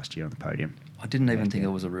age last year on the podium. I didn't even think it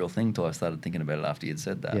was a real thing till I started thinking about it after you'd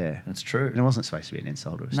said that. Yeah. It's true. And it wasn't supposed to be an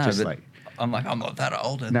insult. It was No, just but like... I'm not that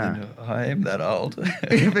old. And No. then I am that old.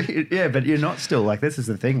 Yeah, but you're not still. Like, this is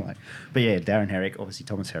the thing. Like, but yeah, Darren Herrick, obviously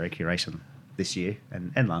Thomas Herrick, he raced him this year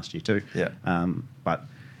and last year too. Yeah.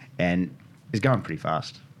 And he's going pretty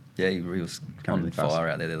fast. Yeah, he was Coming on really fast. fire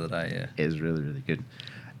out there the other day, yeah. It was really, really good.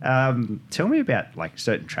 Tell me about like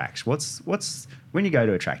certain tracks. What's when you go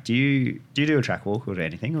to a track? Do you do a track walk or do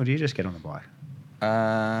anything, or do you just get on the bike?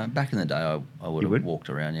 Back in the day, I would have would? walked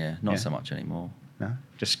around, yeah. Not Yeah. so much anymore. No,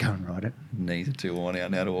 just go and ride it. Knees are too worn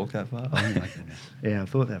out now to walk that far. Oh my goodness. Yeah, I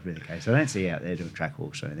thought that'd be the case. I don't see you out there doing track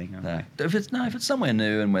walks or anything. I'm No. like, If it's somewhere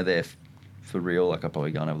new and we're there for real, like I'll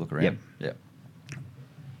probably go and have a look around. Yep. Yep.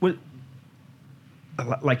 well,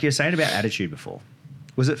 like you were saying about attitude before,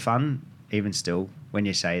 was it fun even still when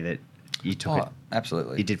you say that you took it?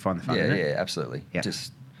 Absolutely. You did find the fun Yeah, in it? yeah, absolutely. Yeah.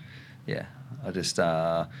 I just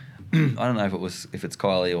I don't know if it's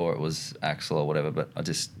Kylie or it was Axel or whatever, but I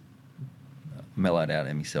just mellowed out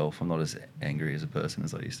in myself. I'm not as angry as a person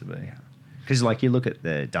as I used to be. Yeah. Because like you look at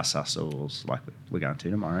the dust hustles like we're going to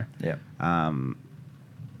tomorrow. Yeah.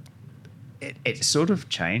 It sort of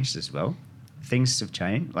changed as well. Things have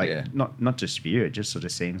changed. Like Yeah. not just for you. It just sort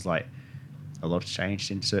of seems like a lot has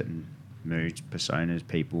changed in certain moods, personas,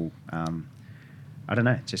 people. I don't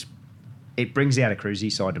know. It brings out a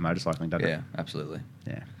cruisy side to motorcycling, doesn't Yeah, it? absolutely.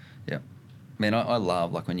 Yeah. Yeah. Man, I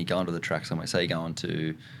love like when you go onto the track somewhere, say you go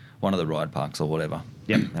into one of the ride parks or whatever.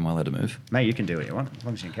 Yep. Am I allowed to move? Mate, you can do what you want as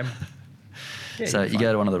long as you can camera. Yeah, So you're you fine.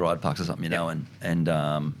 go to one of the ride parks or something, and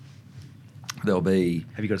there'll be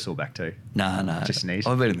Have you got us all back too? no. Just sneeze.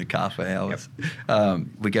 I've been in the car for hours.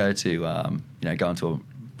 We go to go into a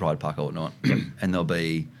ride park or whatnot, and there'll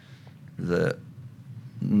be the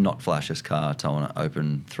not flashiest car towing an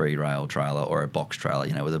open 3-rail trailer or a box trailer,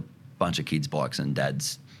 with a bunch of kids' bikes and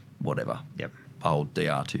dads, whatever. Yep. Old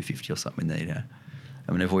DR250 or something there,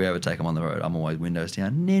 I mean, if we ever take them on the road, I'm always windows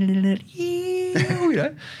down,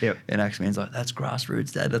 Yep. And Axeman's like, that's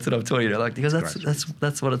grassroots, Dad. That's what I'm telling you, like, because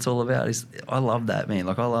that's what it's all about. I love that, man.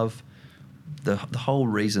 Like, I love the whole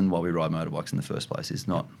reason why we ride motorbikes in the first place is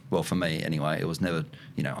not, well, for me anyway, it was never,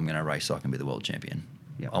 I'm going to race so I can be the world champion.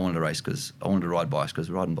 Yep. I wanted to race because I wanted to ride bikes because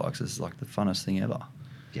riding bikes is like the funnest thing ever.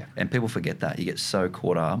 Yeah. And people forget that. You get so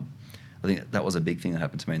caught up. I think that was a big thing that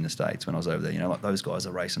happened to me in the States when I was over there. Like those guys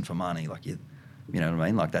are racing for money. Like you know what I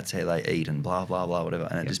mean? Like that's how they eat and blah, blah, blah, whatever.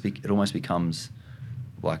 And it almost becomes,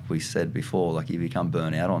 like we said before, like you become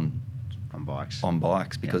burnt out on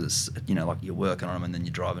bikes because it's, like you're working on them and then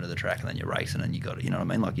you drive into the track and then you're racing and you got it, you know what I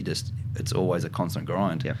mean? Like it's always a constant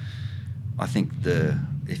grind. Yeah. I think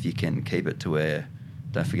if you can keep it to where,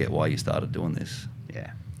 don't forget why you started doing this.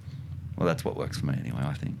 Yeah. Well, that's what works for me anyway,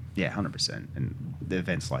 I think. Yeah, 100%. And the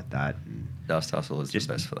events like that. And Dust Hustle is just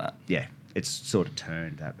the best for that. Yeah. it's sort of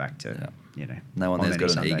turned that back to, you know. No one on there's any got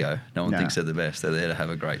an Sunday. ego. No one No. thinks they're the best. They're there to have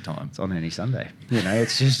a great time. It's on any Sunday. You know,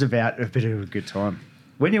 it's just about a bit of a good time.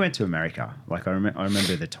 When you went to America, like I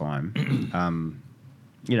remember the time,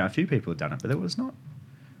 you know, a few people had done it, but there was not,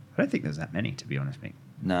 I don't think there's that many, to be honest, Mick.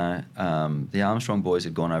 No, the Armstrong boys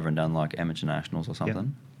had gone over and done like amateur nationals or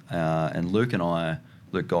something. And Luke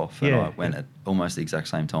Goff and I went at almost the exact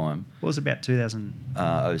same time. What was it, about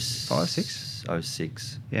 2005, 6?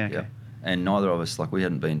 06. Yeah, okay. Yep. And neither of us, like, we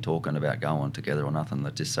hadn't been talking about going together or nothing.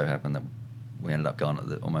 That just so happened that we ended up going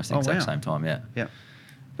at almost the exact same time, yeah.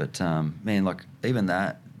 But, man, like, even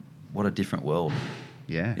that, what a different world.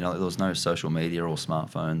 Yeah. You know, there was no social media or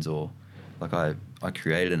smartphones or, like, I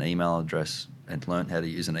created an email address and learned how to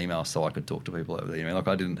use an email so I could talk to people over the email. Like,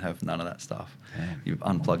 I didn't have none of that stuff. Damn. You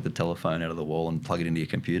unplug the telephone out of the wall and plug it into your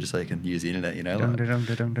computer so you can use the internet, you know?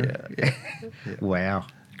 Yeah. Wow.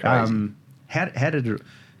 Crazy. How did it,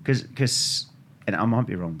 because, and I might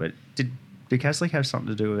be wrong, but did Catholic have something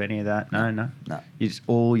to do with any of that? No. No. You just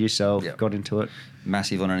all yourself got into it?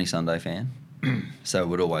 Massive On Any Sunday fan. So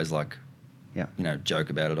would always, like, Yeah. you know, joke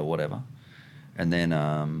about it or whatever. And then,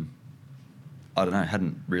 I don't know,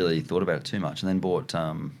 hadn't really thought about it too much. And then bought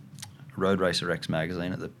Road Racer X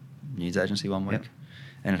magazine at the news agency one week. Yep.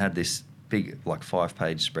 And it had this big, like,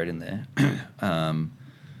 5-page spread in there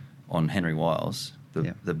on Henry Wiles,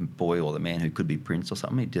 the boy or the man who could be Prince or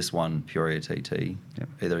something. He just won Peoria TT,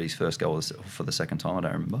 either his first goal or for the second time, I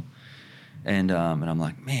don't remember. And I'm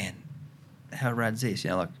like, man, how rad's this?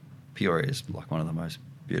 You know, like, Peoria is like one of the most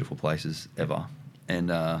beautiful places ever. And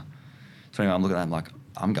so anyway, I'm looking at it, I'm like,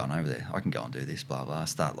 I'm going over there. I can go and do this, blah, blah. I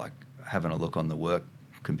start, like, having a look on the work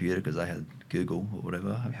computer because they had Google or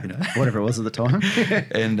whatever, you know. Whatever it was at the time.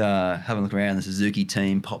 And having a look around, the Suzuki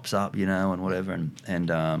team pops up, you know, and whatever.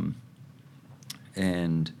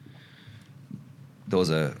 And there was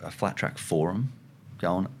a flat track forum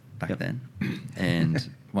going back then.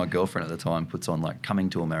 And my girlfriend at the time puts on, like, Coming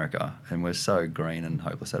to America, and we're so green and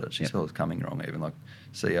hopeless at it. She spells coming wrong, even, like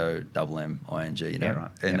COMMING, you know. Yeah,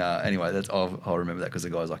 right. And anyway, I'll remember that because the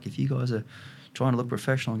guy's like, if you guys are trying to look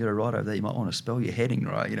professional and get a ride over there, you might want to spell your heading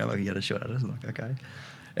right, you know, like you get a shot at it. I'm like, okay.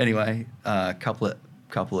 Anyway, a couple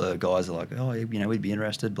of guys are like, oh, you know, we'd be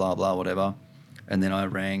interested, blah, blah, whatever. And then I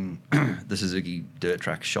rang the Suzuki dirt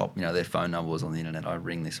track shop, you know, their phone number was on the internet. I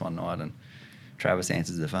ring this one night and Travis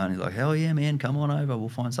answers the phone. He's like, hell yeah, man, come on over. We'll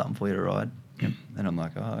find something for you to ride. And I'm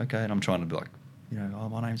like, oh, okay. And I'm trying to be like, you know, oh,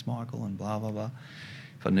 my name's Michael and blah, blah, blah.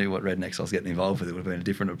 If I knew what rednecks I was getting involved with, it would have been a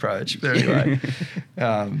different approach. But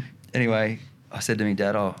anyway, I said to me,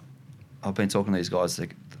 Dad, I've been talking to these guys.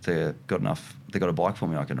 They've got a bike for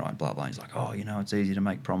me I can ride, blah, blah. He's like, oh, you know, it's easy to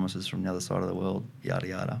make promises from the other side of the world, yada,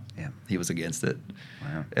 yada. Yeah. He was against it.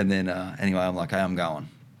 Wow. And then, anyway, I'm like, hey, I'm going.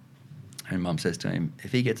 And Mum says to him,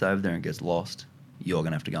 if he gets over there and gets lost, you're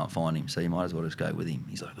going to have to go and find him, so you might as well just go with him.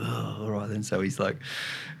 He's like, oh, all right then. So he's like,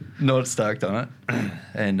 not stoked on it.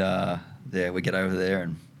 And, we get over there,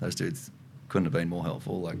 and those dudes couldn't have been more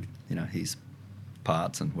helpful. Like, you know, his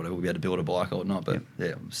parts and whatever. We had to build a bike or whatnot, but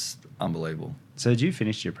it was unbelievable. So did you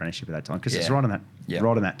finish your apprenticeship at that time? Because it's Yeah.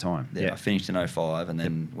 right on that time. Yeah, I finished in 05 and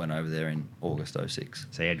then went over there in August 06.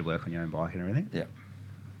 So you had to work on your own bike and everything? Yeah.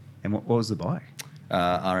 And what was the bike?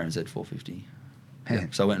 RMZ 450. Yeah.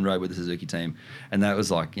 So I went and rode with the Suzuki team, and that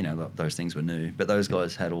was like, you know, those things were new. But those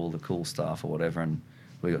guys had all the cool stuff or whatever, and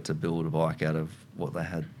we got to build a bike out of what they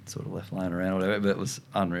had sort of left laying around or whatever. But it was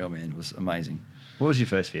unreal, man. It was amazing. What was your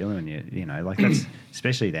first feeling when you know, like that's,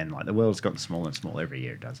 especially then, like the world's gotten smaller and smaller every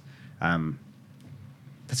year it does.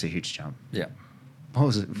 That's a huge jump. Yeah. What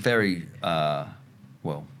was it? Very,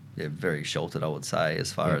 very sheltered, I would say,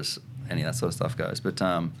 as far as any of that sort of stuff goes. But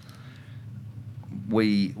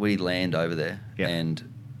we land over there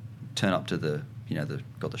and turn up to the, you know,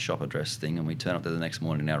 got the shop address thing, and we turn up there the next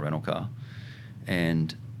morning in our rental car.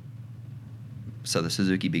 And so the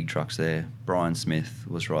Suzuki big truck's there. Brian Smith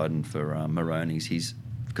was riding for Maroney's.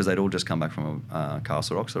 Because they'd all just come back from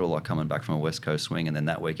Castle Rock, so they're all like coming back from a West Coast swing, and then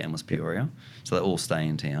that weekend was Peoria. So they all stay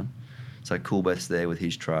in town. So Coolbeth's there with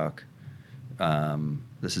his truck. The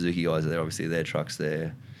Suzuki guys are there, obviously their truck's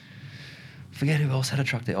there. Forget who else had a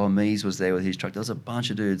truck there. Oh, Mies was there with his truck. There was a bunch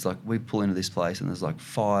of dudes. Like, we pull into this place, and there's like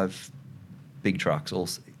 5 big trucks all,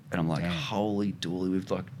 and I'm like, holy dooly, we've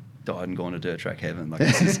like died and gone to dirt track heaven. Like,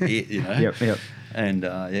 this is it, you know? Yep. And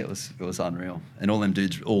it was unreal. And all them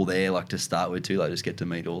dudes all there, like, to start with too. Like, just get to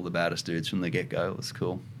meet all the baddest dudes from the get go. It was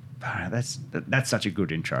cool. That's such a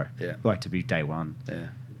good intro. Yeah. Like to be day one. Yeah.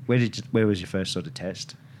 Where was your first sort of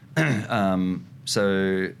test?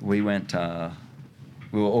 So we went.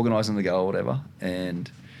 We were organising the go or whatever,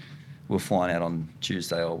 and we were flying out on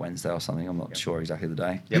Tuesday or Wednesday or something. I'm not sure exactly the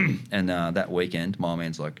day. Yep. And that weekend, my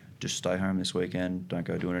man's like, just stay home this weekend. Don't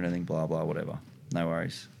go doing anything, blah, blah, whatever. No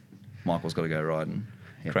worries. Michael's got to go riding.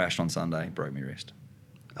 Yep. Crashed on Sunday, broke my wrist.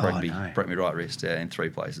 No. Broke my right wrist, in 3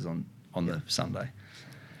 places on the Sunday.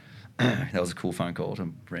 That was a cool phone call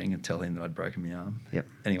to ring and tell him that I'd broken my arm. Yep.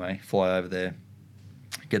 Anyway, fly over there,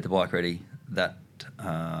 get the bike ready. That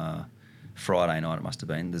Friday night it must have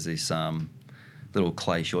been. There's this little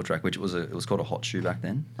clay short track, which it was called a hot shoe back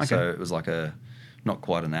then. Okay. So it was like not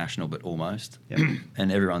quite a national, but almost. Yep.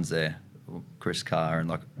 And everyone's there. Chris Carr and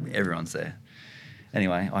like everyone's there.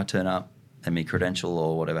 Anyway, I turn up and my credential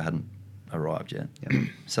or whatever hadn't arrived yet. Yep.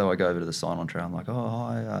 So I go over to the sign-on trail. I'm like, oh,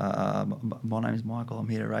 hi, my name's Michael. I'm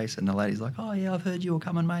here to race. And the lady's like, oh, yeah, I've heard you were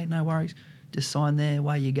coming, mate. No worries. Just sign there.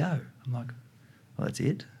 Away you go. I'm like, well, that's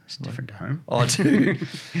it. It's different to home. I do.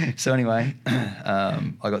 So anyway,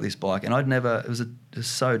 I got this bike. And it was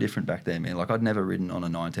so different back then, man. Like I'd never ridden on a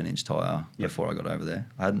 19-inch tyre before I got over there.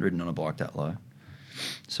 I hadn't ridden on a bike that low.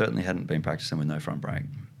 Certainly hadn't been practicing with no front brake.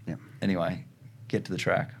 Yeah. Anyway, get to the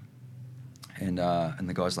track. And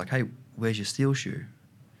the guy's like, hey, where's your steel shoe? I'm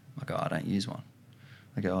like, oh, I don't use one.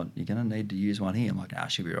 They go, oh, you're going to need to use one here. I'm like,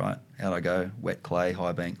 should be right. Out I go, wet clay,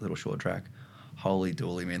 high bank, little short track. Holy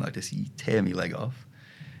dooly, man, like just you tear me leg off.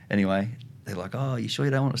 Anyway, they're like, oh, you sure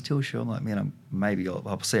you don't want a steel shoe? I'm like, man, maybe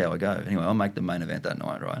I'll see how I go. Anyway, I'll make the main event that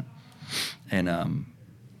night, right? And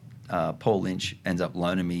Paul Lynch ends up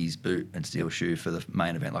loaning me his boot and steel shoe for the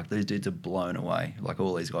main event. Like these dudes are blown away. Like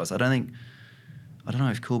all these guys. I don't know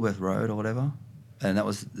if Coolbeth rode or whatever. And that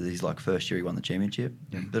was his like first year he won the championship.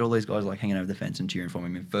 Yeah. But all these guys like hanging over the fence and cheering for me. I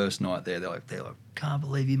mean, first night there, they're like, can't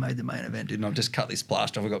believe you made the main event, dude. And I've just cut this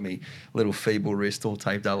plaster off. I got me little feeble wrist all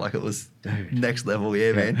taped up like it was next level,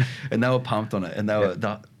 man. And they were pumped on it. And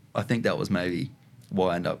I think that was maybe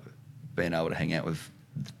why I ended up being able to hang out with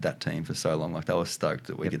that team for so long. Like they were stoked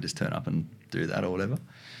that we could just turn up and do that or whatever.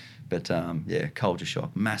 But culture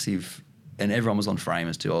shock, massive. And everyone was on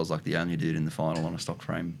framers too. I was like the only dude in the final on a stock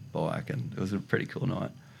frame bike, and it was a pretty cool night.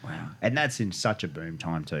 Wow. And that's in such a boom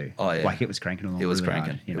time too. Oh, yeah. Like it was cranking along. It was really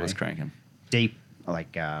cranking. Hard, It was cranking. Deep,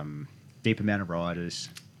 like deep amount of riders,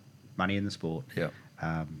 money in the sport. Yeah.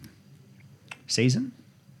 Full season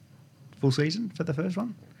for the first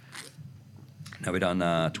one? No, we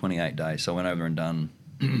done 28 days. So I went over and done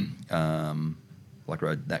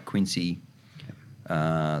rode that Quincy.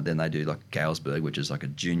 Then they do like Galesburg, which is like a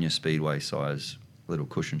junior speedway size little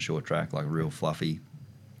cushion short track, like real fluffy.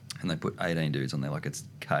 And they put 18 dudes on there, like it's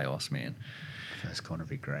chaos, man. First corner would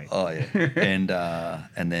be great. Oh yeah,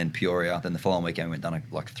 and then Peoria. Then the following weekend we went done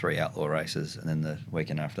like 3 outlaw races, and then the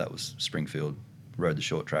weekend after that was Springfield. Rode the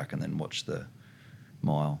short track and then watched the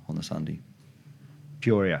mile on the Sunday.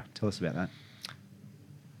 Peoria, tell us about that.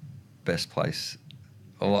 Best place.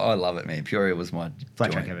 Oh, I love it, man. Peoria was my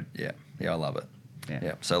flat track heaven. Yeah, I love it.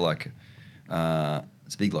 Yeah. So like,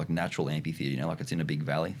 it's a big like natural amphitheatre, you know, like it's in a big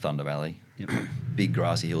valley, Thunder Valley. Yep. Big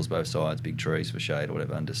grassy hills both sides, big trees for shade or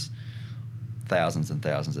whatever, and just thousands and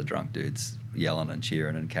thousands of drunk dudes yelling and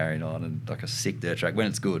cheering and carrying on, and like a sick dirt track. When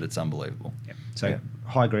it's good, it's unbelievable. Yep. So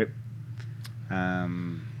high grip.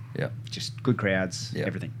 Just good crowds. Yep.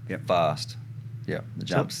 Everything. Yep. Fast. Yeah. The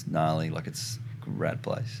jumps gnarly. Like it's a rad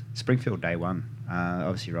place. Springfield day one.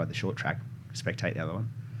 Obviously, you ride the short track. Spectate the other one.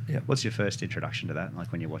 Yeah. What's your first introduction to that?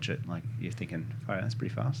 Like when you watch it, like you're thinking, "Oh, that's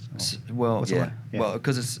pretty fast." Well, yeah. Well,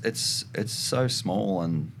 because it's so small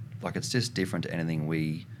and like it's just different to anything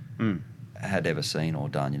we had ever seen or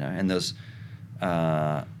done, you know. And there's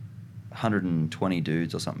 120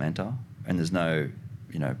 dudes or something enter, and there's no,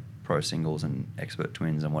 you know, pro singles and expert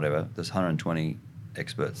twins and whatever. There's 120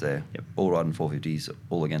 experts there, all riding 450s,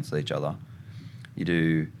 all against each other. You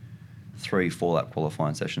do 3 4-lap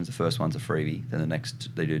qualifying sessions. The first one's a freebie. Then the next,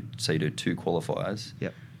 you do 2 qualifiers.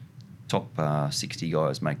 Yep. Top 60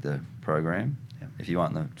 guys make the program. Yep. If you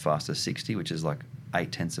aren't the fastest 60, which is like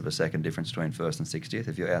 0.8 of a second difference between first and 60th,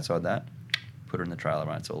 if you're outside that, put her in the trailer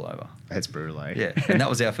and it's all over. That's brutal, eh? Yeah. And that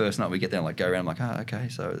was our first night. We get there and like go around, I'm like, okay,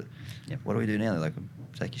 so what do we do now? They're like,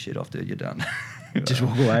 take your shit off, dude, you're done. Just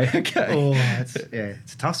walk away. Okay. Oh, it's a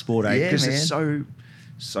tough sport, eh? Because there's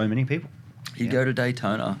so many people. You go to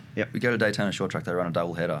Daytona. Yep. We go to Daytona short track. They run a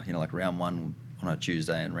double header. You know, like round 1 on a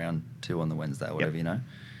Tuesday and round 2 on the Wednesday or whatever. You know.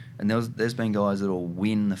 And there's been guys that'll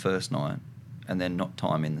win the first night and then not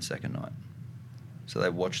time in the second night. So they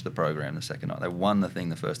watched the program the second night. They won the thing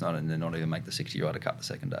the first night and then not even make the 60-rider cut the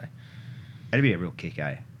second day. That'd be a real kick,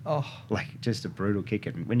 eh? Oh, like just a brutal kick.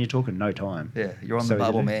 And when you're talking no time. Yeah, you're on the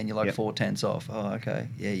bubble, man. You're like 4/10 off. Oh, okay.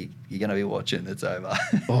 Yeah, you're going to be watching. It's over.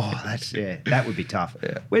 That would be tough.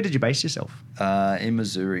 Yeah. Where did you base yourself? In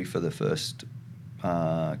Missouri for the first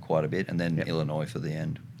quite a bit, and then Yep. Illinois for the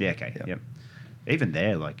end. Yeah, okay, Yep. yep. Even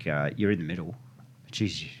there, like, you're in the middle.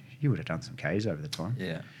 Geez, you would have done some Ks over the time.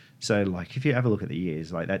 Yeah. So, like, if you have a look at the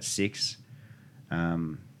years, like, that's 6.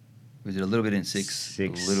 We did a little bit in 6,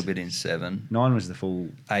 Six. a little bit in 7. 9 was the full...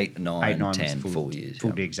 8, 9, 8, 9 was 10 the full years. Full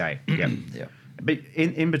yeah. digs, eh? Yep. Yeah. But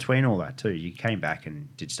in between all that, too, you came back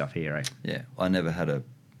and did stuff here, eh? Yeah. I never had a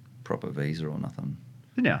proper visa or nothing.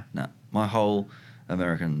 Didn't you? No. My whole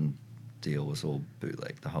American deal was all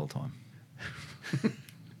bootleg the whole time.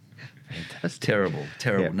 Fantastic. Terrible.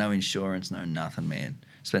 Yep. No insurance, no nothing, man.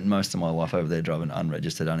 Spent most of my life over there driving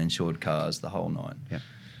unregistered, uninsured cars the whole night. Yep.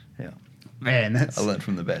 Yeah. Man, that's... I learned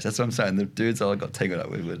from the best. That's what I'm saying. The dudes I got tangled up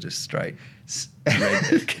with were just straight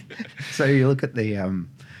redneck. So you look at the,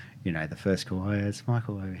 the first call, oh, it's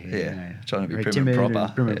Michael over here. Yeah, trying to be very prim and timid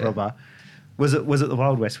proper. Prim and Yeah. proper. Was it the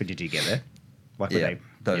Wild West when did you get there? Like, were Yeah, they,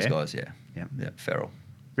 those guys, yeah. Yeah. Yeah, feral.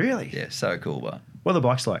 Really? Yeah, so cool, but What are the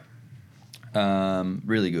bikes like?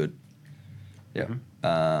 really good. Yeah.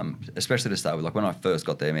 Mhm. Especially to start with. Like when I first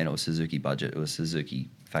got there, man, it was Suzuki budget. It was Suzuki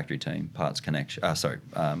factory team, parts connection.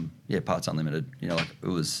 Parts unlimited. Like it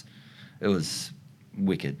was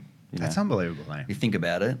wicked. That's unbelievable, eh? You think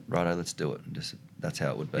about it, righto, let's do it. Just that's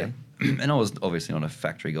how it would be. Yep. And I was obviously not a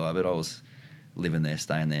factory guy, but I was living there,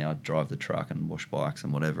 staying there. I'd drive the truck and wash bikes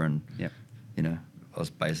and whatever. And Yep. I was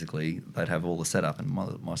basically they'd have all the setup and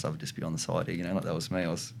my stuff would just be on the side here. Like that was me. I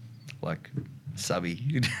was like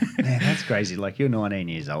subby. Man, that's crazy. Like, you're 19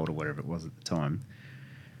 years old or whatever it was at the time.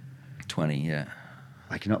 20, yeah.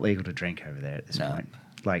 Like, you're not legal to drink over there at this No. point.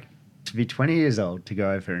 Like, to be 20 years old, to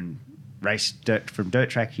go over and race from dirt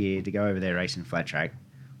track here to go over there racing flat track,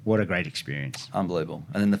 what a great experience. Unbelievable.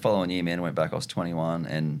 And then the following year, man, I went back. I was 21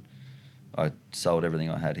 and I sold everything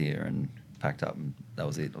I had here and packed up, and that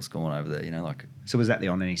was it. I was going over there, So was that the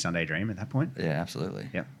On Any Sunday dream at that point? yeah, absolutely.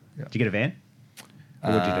 Yep. Yeah. Did you get a van?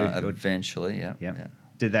 Or what did you do? Eventually, yeah. Yep. Yeah.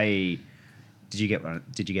 Did you get one?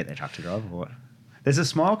 Did you get their truck to drive or what? There's a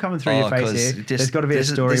smile coming through your face 'cause here. There's got to be a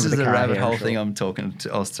story This with is the the car rabbit here, hole I'm sure.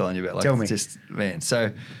 thing I was telling you about. Like, Tell me. Just, man.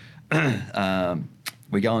 So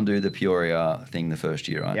we go and do the Peoria thing the first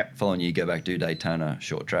year, right? Yep. Following year, go back, do Daytona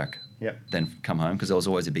short track. Yep. Then come home because there was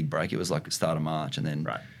always a big break. It was like the start of March, and then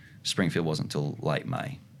Right. Springfield wasn't until late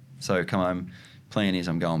May. So come home. Plan is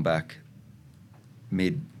I'm going back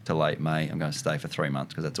mid to late May. I'm going to stay for 3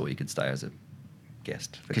 months because that's all you could stay as a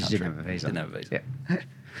guest. for Because you country. didn't have a visa. Didn't have a visa. Yeah.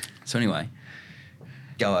 So anyway,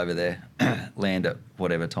 go over there, land at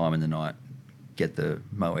whatever time in the night, get the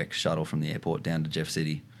MoX shuttle from the airport down to Jeff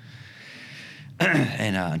City.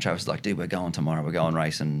 And Travis was like, dude, we're going tomorrow. We're going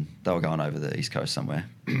racing. They were going over the East Coast somewhere.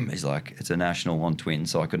 He's like, it's a national on twin,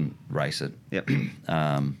 so I couldn't race it. Yep.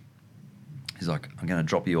 He's like, I'm going to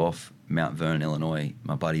drop you off Mount Vernon, Illinois.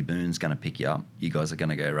 My buddy Boone's going to pick you up. You guys are going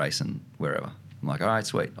to go racing wherever. I'm like, all right,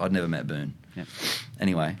 sweet. I'd never met Boone. Yep.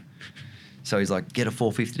 Anyway, so he's like, get a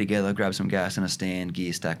 450 together, grab some gas in a stand,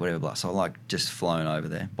 gear stack, whatever. Blah. So I like just flown over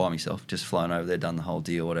there by myself, just flown over there, done the whole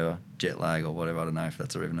deal, whatever, jet lag or whatever. I don't know if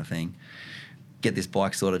that's even a thing. Get this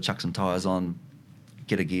bike sorted, chuck some tyres on,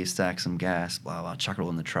 get a gear stack, some gas, blah, blah, chuck it all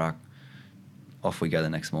in the truck. Off we go the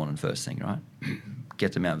next morning, first thing, right?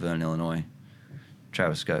 Get to Mount Vernon, Illinois.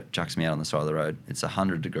 Travis chucks me out on the side of the road. It's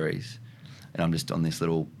 100 degrees, and I'm just on this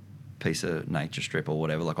little piece of nature strip or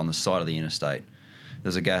whatever, like on the side of the interstate.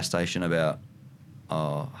 There's a gas station about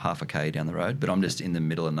half a K down the road, but I'm just in the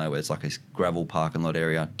middle of nowhere. It's like this gravel parking lot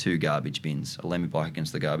area, 2 garbage bins. I lay my bike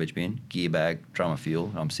against the garbage bin, gear bag, drum of fuel,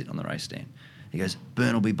 and I'm sitting on the race stand. He goes,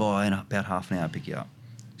 Burn will be by in about half an hour, pick you up.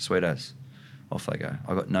 Sweet as. Off they go.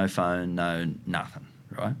 I got no phone, no nothing,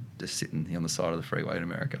 right? Just sitting here on the side of the freeway in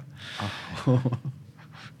America. Oh.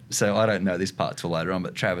 So I don't know this part till later on,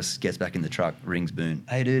 but Travis gets back in the truck, rings Boone.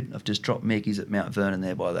 Hey, dude, I've just dropped Mick. He's at Mount Vernon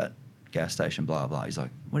there by that gas station, blah, blah. He's like,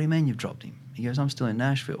 what do you mean you've dropped him? He goes, I'm still in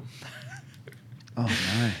Nashville. Oh,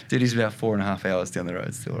 no. Dude, he's about 4.5 hours down the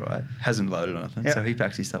road still, right? Hasn't loaded or nothing. Yep. So he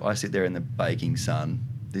packs his stuff. I sit there in the baking sun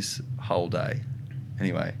this whole day.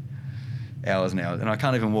 Anyway, hours and hours. And I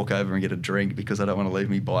can't even walk over and get a drink because I don't want to leave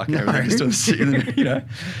me bike and everything just on sitting, you know.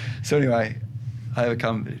 So anyway, I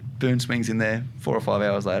overcome. Boone swings in there 4 or 5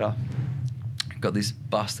 hours later. Got this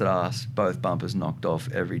busted ass, both bumpers knocked off,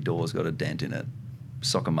 every door's got a dent in it.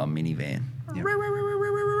 Soccer mum minivan. Yep.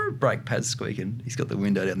 Brake pads squeaking. He's got the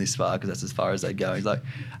window down this far because that's as far as they go. He's like,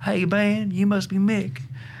 hey, man, you must be Mick.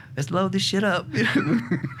 Let's load this shit up.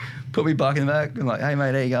 Put me back in the back. I'm like, hey,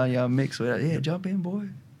 mate, how you going? Yeah, I'm Mick. So yeah, jump in, boy.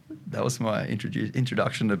 That was my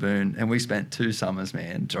introduction to Boone. And we spent 2 summers,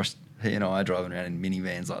 man, just he and I driving around in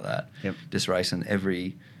minivans like that. Yep. Just racing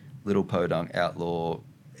every little podunk, outlaw,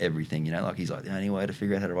 everything, you know. Like he's like, the only way to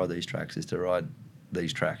figure out how to ride these tracks is to ride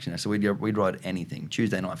these tracks, you know. So we'd ride anything.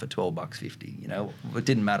 Tuesday night for $12.50. You know, it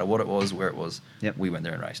didn't matter what it was, where it was. Yep. We went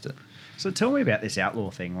there and raced it. So tell me about this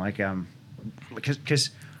outlaw thing, like,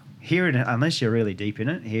 because here, unless you're really deep in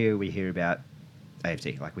it, here we hear about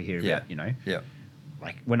AFT, like we hear about, you know,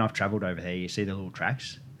 like when I've travelled over there, you see the little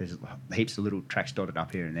tracks. There's heaps of little tracks dotted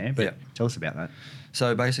up here and there. But tell us about that.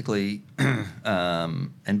 So basically,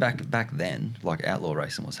 and back then, like outlaw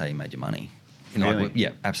racing was how you made your money. You know, Really? like,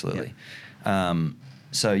 yeah, absolutely.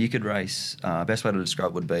 So you could race. Best way to describe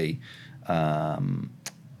it would be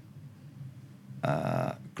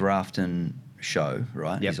Grafton show,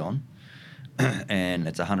 right? Is on, and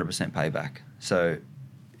it's 100% payback. So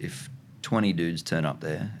if 20 dudes turn up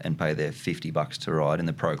there and pay their $50 to ride in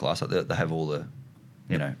the pro class, like they have all the,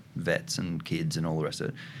 you know, vets and kids and all the rest of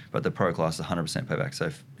it, but the pro class is 100% payback.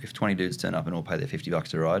 So if 20 dudes turn up and all pay their $50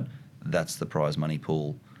 to ride, that's the prize money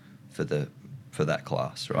pool for that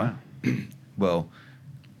class, right? Wow. Well,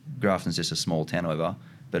 Grafton's just a small town over,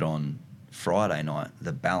 but on Friday night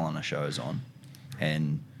the Ballina show's on,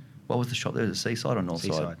 and what was the shop there? Was it Seaside or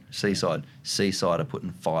Northside? Seaside. Seaside are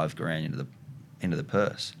putting $5,000 into the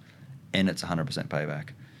purse, and it's 100% payback.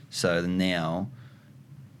 So now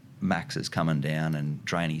Max is coming down and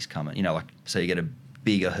Drainy's coming. You know, like, so you get a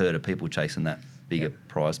bigger herd of people chasing that bigger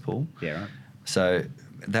prize pool. Yeah, right. So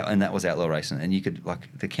that was outlaw racing, and you could,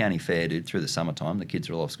 like, the county fair, dude. Through the summertime, the kids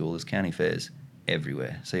are all off school. There's county fairs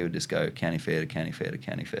everywhere. So you would just go county fair to county fair to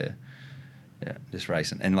county fair. Yeah, just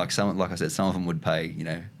racing. And like I said, some of them would pay, you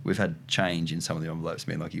know, we've had change in some of the envelopes,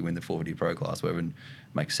 I mean, like you win the 450 Pro class, where we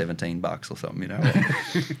make $17 or something, you know.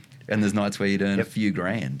 And there's nights where you'd earn a few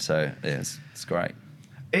grand. So yeah, it's great.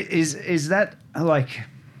 Is that like,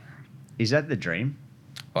 is that the dream?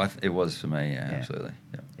 It was for me, yeah. Absolutely.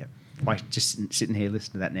 Yeah. Like, just sitting here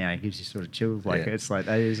listening to that now, it gives you sort of chills. Like, it's like,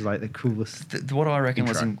 that is like the coolest. What I reckon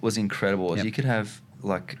was incredible is you could have,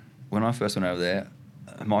 like, when I first went over there,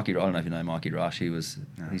 Mikey, I don't know if you know Mikey Rush. He's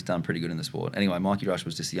done pretty good in the sport. Anyway, Mikey Rush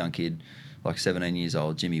was just a young kid, like 17 years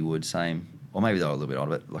old. Jimmy Wood, same, or maybe they were a little bit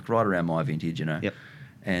older, but like right around my vintage, you know. Yep.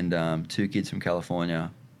 And two kids from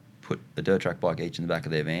California put a dirt track bike each in the back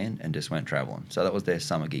of their van and just went travelling. So that was their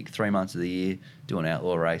summer gig. 3 months of the year, doing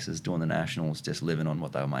outlaw races, doing the nationals, just living on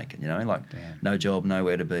what they were making, you know. Like, no job,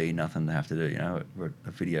 nowhere to be, nothing to have to do, you know.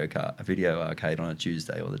 A video arcade on a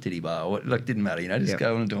Tuesday, or the titty bar, or like, didn't matter, you know. Just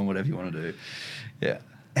going and doing whatever you want to do. Yeah.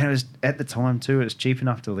 And it was, at the time too, it was cheap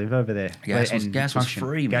enough to live over there. Gas was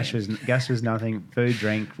free, man. Gas was nothing. Food,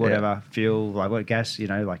 drink, whatever, fuel, like what gas, you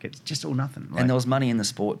know, like it's just all nothing. Like, and there was money in the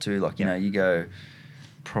sport too. Like, you know, you go,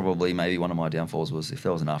 probably maybe one of my downfalls was if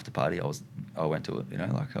there was an after party, I went to it, you know,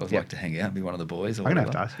 like I would like to hang out and be one of the boys. Or I'm going to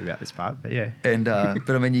have to ask you about this part, but yeah. And, but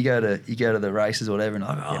I mean, you go to the races or whatever and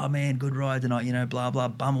like, oh man, good ride tonight, you know, blah, blah,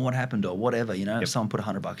 bummer what happened or whatever, you know, someone put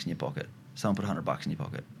 $100 in your pocket. Someone put $100 in your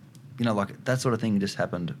pocket. You know, like that sort of thing just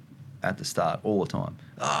happened at the start all the time.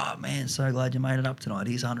 Oh man, so glad you made it up tonight.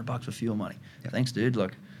 Here's $100 for fuel money. Thanks, dude.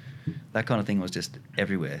 Like that kind of thing was just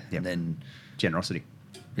everywhere. And then generosity.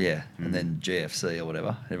 Yeah, and then GFC or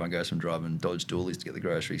whatever. Everyone goes from driving Dodge Dualies to get the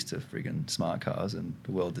groceries to friggin' smart cars, and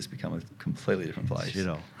the world just become a completely different place. Shit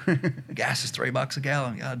all. Gas is $3 a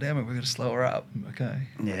gallon. God damn it, we're going to slow her up. Okay.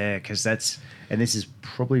 Yeah, because and this is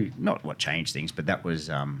probably not what changed things, but that was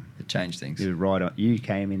it changed things. You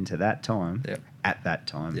came into that time. At that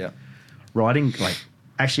time. Yeah. Riding, like,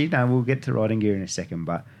 actually, no, we'll get to riding gear in a second,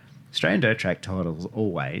 but Australian dirt track titles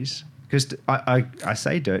always, because I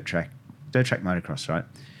say dirt track motocross, right?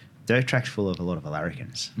 Dirt track's full of a lot of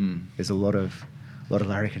larrikins. There's a lot of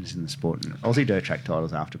larrikins in the sport, and Aussie dirt track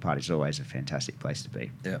titles after parties is always a fantastic place to be.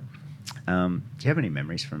 Yeah. Do you have any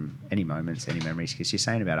memories from any moments, any memories? Because you're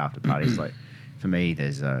saying about after parties, like for me,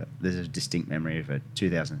 there's a distinct memory of a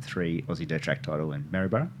 2003 Aussie dirt track title in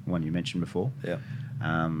Maryborough, one you mentioned before. Yeah.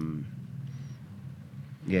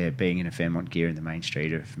 Being in a Fairmont gear in the main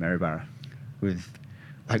street of Maryborough with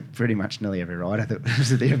like pretty much nearly every rider that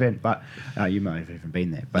was at the event, but you may have even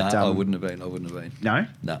been there. But no, I wouldn't have been. No?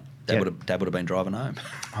 No. Dad would have been driving home.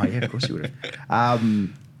 Oh, yeah, of course you would have.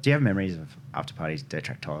 Do you have memories of after parties, dirt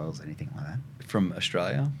track titles, anything like that? From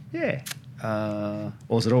Australia? Yeah. Or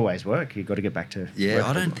does it always work? You've got to get back to... Yeah,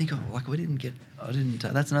 I don't think...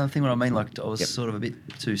 that's another thing what I mean. Like, I was sort of a bit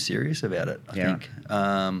too serious about it, I think.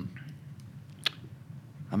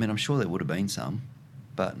 I mean, I'm sure there would have been some,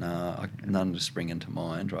 but none to spring into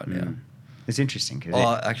mind right now. It's interesting.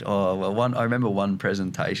 I remember one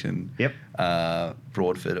presentation. Yep.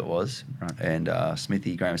 Broadford it was. Right. And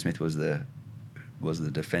Graham Smith was the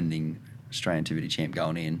defending Australian 250 champ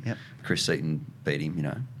going in. Yep. Chris Seaton beat him, you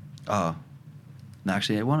know. Oh, no,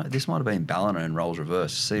 actually, this might have been Ballina and roles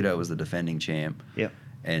reversed. Cedo was the defending champ. Yep.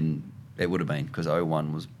 And It would have been because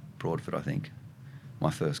 01 was Broadford, I think.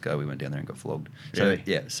 My first go, we went down there and got flogged. So, Really?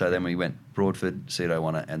 yeah. So then we went Broadford, Cedo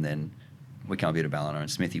won it, and then we came up here to Ballina, and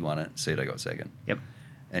Smithy won it. Cedo got second. Yep.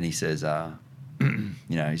 And he says,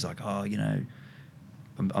 he's like, I'm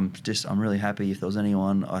really happy. If there was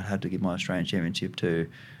anyone I'd had to give my Australian Championship to,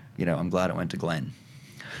 I'm glad it went to Glenn.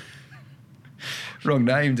 Wrong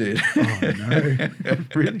name, dude. Oh, no.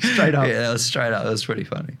 Really? Straight up? Yeah, that was straight up. That was pretty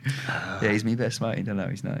funny. Yeah, he's my best mate. You don't know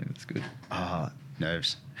his name. That's good.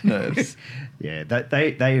 Nerves. Nerves. Yeah,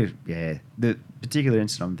 the particular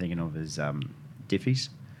incident I'm thinking of is Diffie's.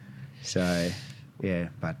 So, yeah,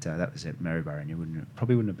 but that was at Maryborough, and you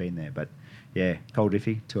probably wouldn't have been there. But, yeah, Cole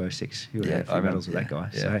Diffie, 206. You would have had a few battles with that guy.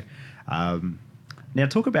 Yeah. So, now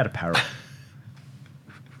talk about apparel.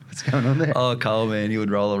 What's going on there? Oh, Cole, man, he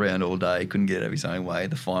would roll around all day. He couldn't get out of his own way.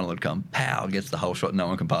 The final would come, pow, gets the whole shot. No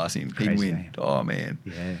one can pass him. He'd Crazy, win. eh? Oh, man.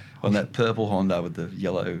 Yeah. On that purple Honda with the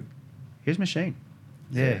yellow. Here's Machine.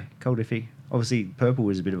 Yeah, Cole Diffie. Obviously, purple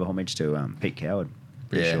was a bit of a homage to Pete Coward.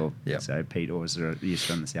 Pretty sure. Yeah. So Pete always used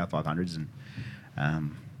to run the South 500s,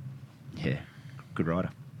 and good rider.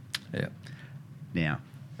 Yeah. Now,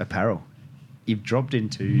 apparel. You've dropped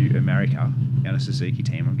into America on a Suzuki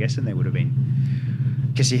team. I'm guessing there would have been,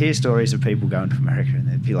 because you hear stories of people going to America and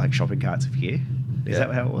there'd be like shopping carts of gear. Is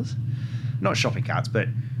that how it was? Not shopping carts, but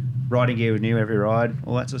riding gear with new every ride,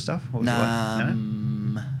 all that sort of stuff. What was it like? No?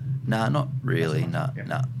 Nah, not really. No.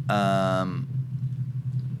 No,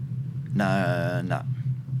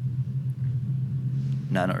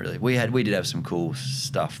 not really. We did have some cool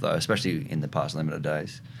stuff though, especially in the past limited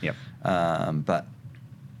days. Yep. But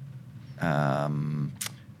I've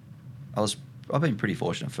been pretty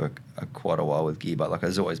fortunate for quite a while with gear, but like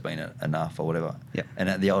there's always been enough or whatever. Yep.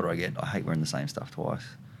 And the older I get, I hate wearing the same stuff twice.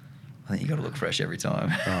 I think you got to look fresh every time.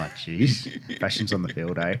 Oh, jeez. Fashions on the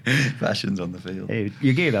field, eh? Fashions on the field. Yeah,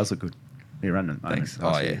 your gear does look good. You're running. Thanks.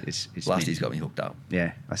 It's Lusty's got me hooked up.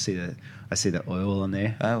 Yeah, I see the oil on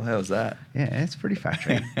there. Oh, how's that? Yeah, it's pretty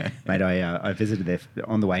factory, mate. I visited there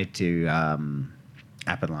on the way to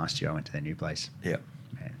Appin last year. I went to their new place. Yeah,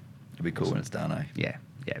 Man, it'll be cool when it's done, eh? Yeah,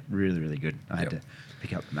 really, really good. I had to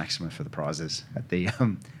pick up the Maxima for the prizes at the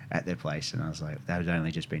at their place, and I was like, they had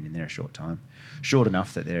only just been in there a short time, short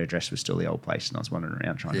enough that their address was still the old place, and I was wandering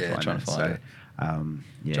around trying to find it.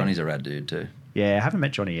 Yeah. Johnny's a rad dude too. Yeah, I haven't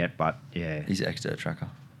met Johnny yet, but yeah, He's an ex-dirt tracker.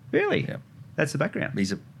 really. Yeah. That's the background.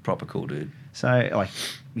 He's a proper cool dude. So, like,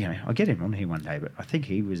 I'll get him on here one day, but I think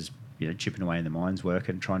he was, chipping away in the mines,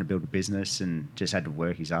 working, trying to build a business, and just had to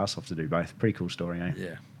work his ass off to do both. Pretty cool story, eh?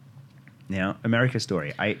 Yeah. Now, America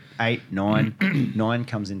story. 8, 9. 9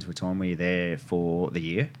 comes into a time where you're there for the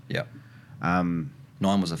year. Yeah. 9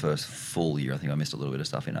 was the first full year. I think I missed a little bit of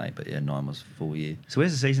stuff in 8, but yeah, 9 was full year. So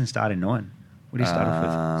where's the season start in 9? What do you start off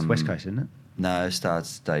with? It's West Coast, isn't it? No, it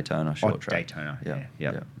starts Daytona short track. Daytona. Yeah.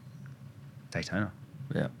 Yeah. Daytona.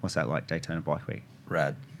 Yeah. What's that like, Daytona Bike Week?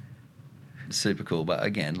 Rad. Super cool, but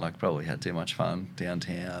again, like probably had too much fun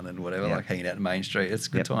downtown and whatever, like hanging out in Main Street. It's a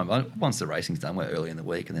good time. Once the racing's done, we're early in the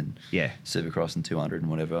week, and then Supercross and 200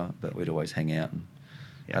 and whatever. But we'd always hang out and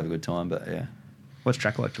have a good time. But yeah, what's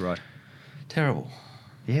track like to ride? Terrible.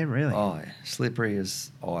 Yeah, really. Oh, yeah. Slippery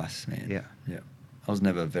as ice, man. Yeah. I was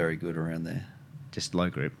never very good around there. Just low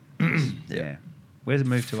grip. Yeah. Where's it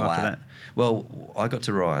moved to after that? Well, I got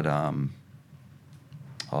to ride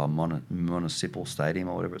Municipal Stadium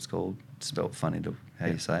or whatever it's called. It's spelled funny to how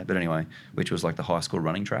you say it. But anyway, which was like the high school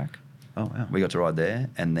running track. Oh, wow. We got to ride there,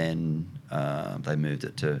 and then they moved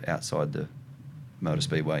it to outside the Motor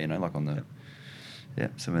Speedway, like on the... Yeah,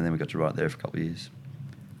 so then we got to ride there for a couple of years.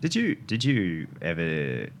 Did you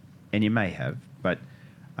ever... And you may have, but...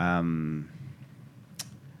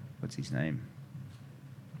 what's his name?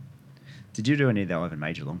 Did you do any of the other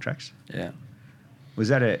major long tracks? Yeah. Was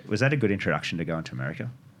that a good introduction to going to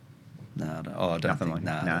America? No, I don't nothing think,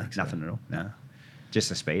 like no, nothing at all. No, just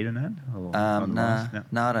the speed and that. Or no,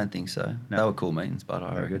 I don't think so. No. They were cool meetings, but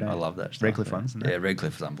I love that stuff. Redcliffe ones, yeah,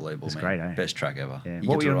 Redcliffe was unbelievable. It's man. great, eh? Best track ever. Yeah. You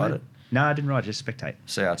What get were to you ride on? it? No, I didn't ride. Just spectate.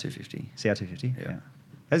 CR250. CR250. Yeah.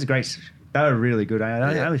 That was great. They were really good.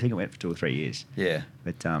 I only think it went for 2 or 3 years. Yeah.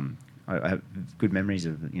 But I have good memories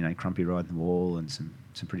of Crumpy riding the wall and some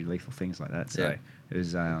pretty lethal things like that. So it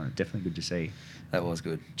was definitely good to see. That was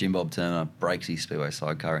good. Jim Bob Turner breaks his Speedway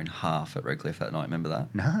sidecar in half at Redcliffe that night. Remember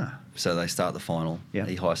that? Nah. So they start the final. Yeah.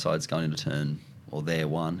 The high side's going into turn, or their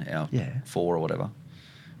 1, our 4 or whatever.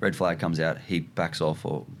 Red flag comes out. He backs off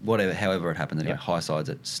or whatever, however it happened. Anyway, high sides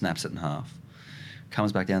it, snaps it in half.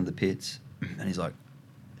 Comes back down to the pits, and he's like,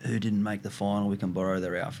 who didn't make the final? We can borrow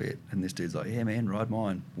their outfit. And this dude's like, yeah, man, ride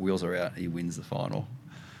mine. Wheels are out. He wins the final.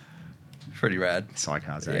 Pretty rad.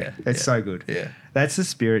 Sidecars, Yeah. It's so good. Yeah. That's the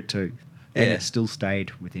spirit too. and Yeah. it still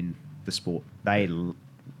stayed within the sport. They'll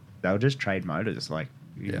just trade motors. Like,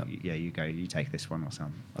 you go, you take this one or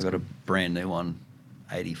something. I got a brand new one,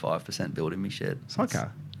 85% built in my shed.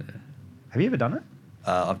 Sidecar. Yeah. Have you ever done it?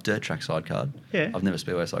 I've dirt track sidecar. Yeah. I've never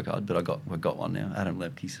speedway sidecar, but I've got one now. Adam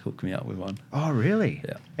Lepke's hooked me up with one. Oh, really?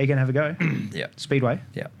 Yeah. Are you going to have a go? Yeah. Speedway?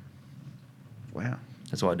 Yeah. Wow.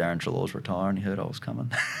 That's why Darren Trelaw's retiring. He heard I was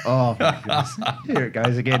coming. Oh, my goodness. Here it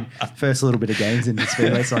goes again. First little bit of gains into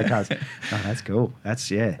Speedway sidecars. Oh, that's cool. That's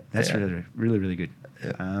Yeah. really, really, really good.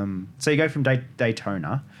 Yeah. So you go from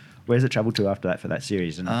Daytona. Where does it travel to after that for that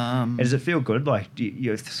series? And does it feel good? Like,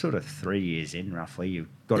 you're sort of 3 years in, roughly. You've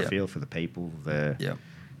got a feel for the people,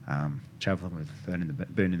 traveling with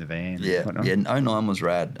burning the van. Yeah. Whatnot. Yeah. 09 was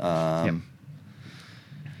rad.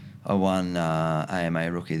 I won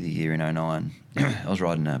AMA Rookie of the Year in 09. I was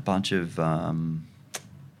riding a bunch of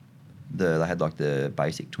they had like the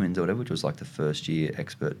basic twins or whatever, which was like the first year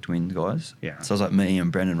expert twin guys. Yeah. So it was like me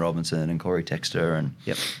and Brendan Robinson and Corey Texter and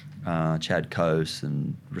Chad Coase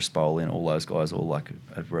and Rispoli and all those guys all like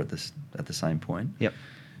were at the same point. Yep.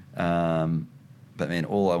 But man,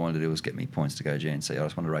 all I wanted to do was get me points to go GNC. I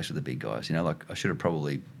just wanted to race with the big guys. You know, like I should have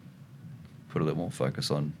probably put a little more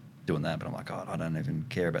focus on doing that, but I'm like, God, I don't even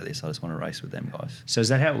care about this. I just want to race with them guys. So is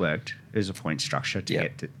that how it worked? There's a point structure to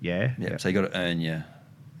get to, Yeah. So you got to earn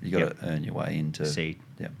your way into seed.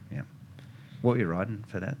 Yeah. Yeah. What were you riding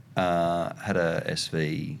for that? Had a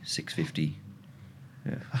SV 650.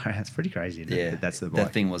 Yeah. Oh, that's pretty crazy. Isn't it? That's the bike.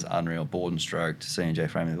 That thing was unreal. Board and stroked, C&J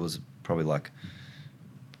frame. It was probably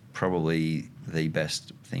the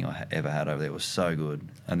best thing I ever had over there. It was so good.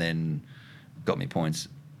 And then got me points,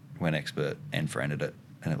 went expert and friended it,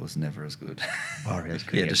 and it was never as good. Oh, really?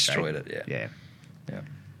 Yeah, destroyed it. Yeah. Yeah. Yeah.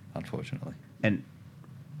 Unfortunately. And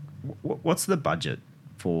what's the budget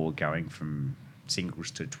for going from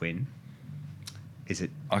singles to twin? Is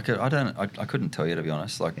it? I couldn't tell you, to be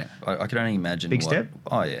honest. Like, I could only imagine. Big step?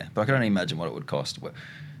 Oh yeah, but I could only imagine what it would cost.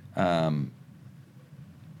 I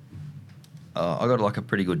got like a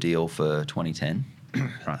pretty good deal for 2010,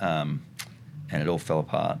 Right. and it all fell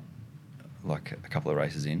apart like a couple of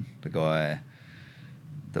races in. The guy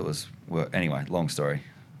that was anyway, long story,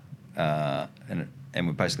 and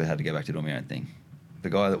we basically had to go back to doing my own thing. The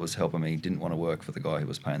guy that was helping me didn't want to work for the guy who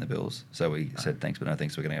was paying the bills, so we said thanks but no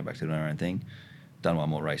thanks. We're going to go back to doing our own thing. Done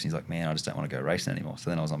one more race, and he's like, man, I just don't want to go racing anymore.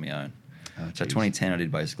 So then I was on my own. Oh, So geez. 2010, I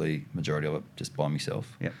did basically majority of it just by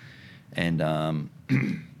myself. Yep. And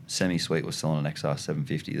Semi-Sweet was selling an XR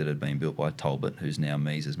 750 that had been built by Talbot, who's now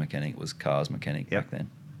Mises mechanic, was Cars mechanic back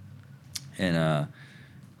then. And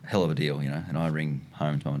hell of a deal, you know. And I ring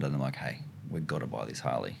home to mum and dad, and I'm like, hey, we've got to buy this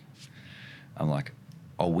Harley. I'm like,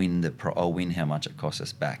 I'll win how much it costs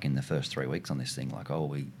us back in the first 3 weeks on this thing. Like, oh,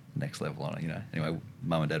 we next level on it, you know. Anyway,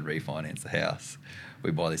 mum and dad refinance the house.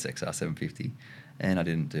 We buy this XR 750, and I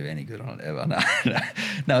didn't do any good on it ever.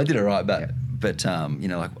 No, I did all right, but you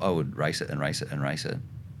know, like I would race it and race it and race it,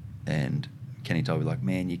 and Kenny told me like,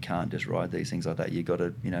 man, you can't just ride these things like that. You got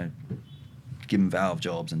to, you know, give them valve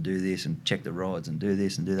jobs and do this and check the rods and do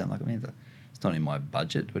this and do that. I'm like, man, it's not in my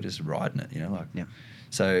budget. We're just riding it, you know, like. Yeah.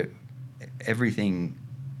 So everything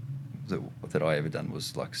that I ever done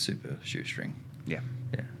was like super shoestring. Yeah.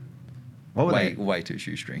 Yeah. What were way too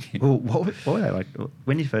shoestring. Well, what were they like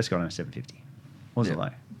when you first got on a 750? What was it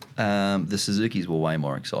like? The Suzukis were way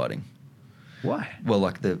more exciting. Why? Well,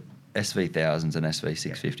 like the SV1000s and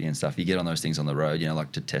SV650 and stuff, you get on those things on the road, you know,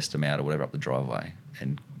 like to test them out or whatever up the driveway,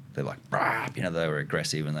 and they're like, brah, you know, they were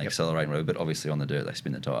aggressive and they accelerate and whatever, but obviously on the dirt they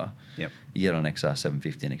spin the tyre. Yep. You get on XR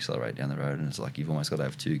 750 and accelerate down the road, and it's like you've almost got to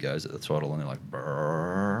have two goes at the throttle, and they're like,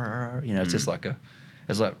 brrr, you know, it's just like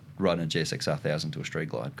it's like riding a GSXR 1000 to a street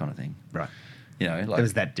glide kind of thing. Right. You know, like It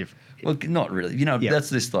was that different. Well, not really. You know, that's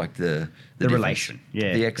just like the difference. relation.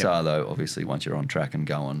 Yeah. The XR though, obviously, once you're on track and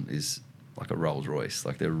going, is like a Rolls Royce.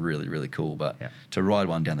 Like they're really, really cool. But to ride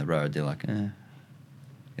one down the road, they're like,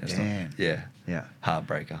 Yeah.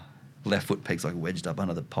 heartbreaker. Left foot pegs like wedged up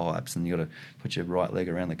under the pipes, and you got to put your right leg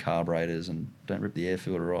around the carburetors and don't rip the air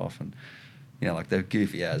filter off, and you know, like they're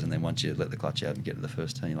goofy as. And then once you let the clutch out and get to the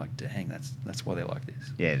first turn, you're like, dang, that's why they're like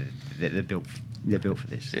this. Yeah, they're built. They're built for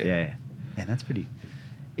this. Yeah. Yeah. And that's pretty.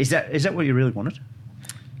 Is that what you really wanted?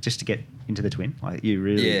 Just to get into the twin? Like you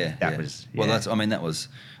really? Yeah. That was. Well, yeah. that was.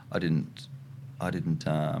 I didn't.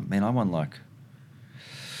 Man, I won like.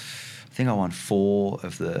 I think I won 4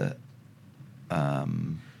 of the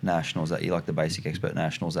nationals that year, like the basic expert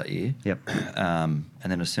nationals that year. Yep. And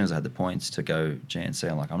then as soon as I had the points to go GNC,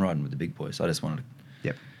 I'm like, I'm riding with the big boys. So I just wanted to.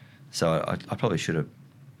 Yep. So I probably should have,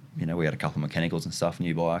 you know, we had a couple of mechanicals and stuff,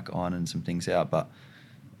 new bike on and some things out, but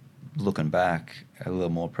looking back, a little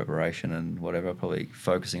more preparation and whatever, probably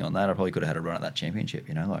focusing on that, I probably could have had a run at that championship,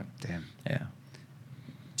 you know, like. Damn. Yeah.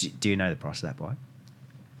 Do you know the price of that bike?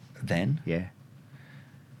 Then? Yeah.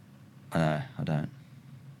 I don't.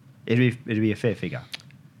 It'd be a fair figure.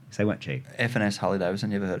 So they weren't cheap. F&S Harley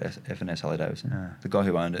Davidson, you ever heard of F&S Harley Davidson? No. The guy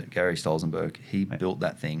who owned it, Gary Stolzenberg, he built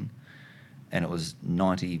that thing, and it was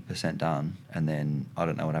 90% done, and then I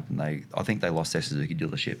don't know what happened. I think they lost their Suzuki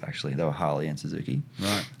dealership, actually. They were Harley and Suzuki.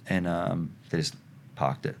 Right. And they just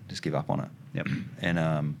parked it, just give up on it. Yep.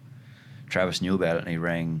 And Travis knew about it, and he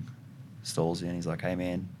rang Stolzy, and he's like, hey,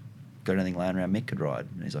 man, got anything laying around Mick could ride?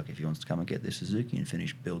 And he's like, if he wants to come and get this Suzuki and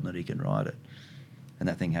finish building it, he can ride it. And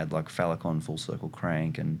that thing had like Falicon full circle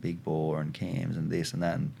crank and big bore and cams and this and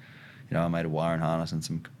that. And, you know, I made a wiring harness and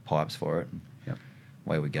some pipes for it. And Yep.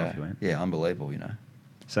 away we go. Off you went. Yeah, unbelievable, you know.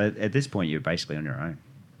 So at this point, you're basically on your own.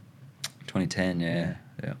 2010, yeah.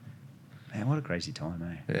 Man, what a crazy time,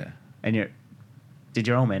 eh? Yeah. And did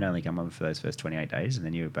your old man only come over for those first 28 days, and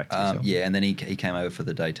then you were back to yourself? Yeah, and then he came over for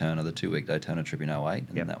the Daytona, the 2-week Daytona trip in 08,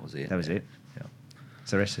 and Yep. that was it. That was it. Yeah.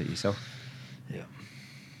 So the rest of it yourself? Yeah.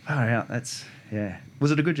 Oh, yeah, that's, yeah.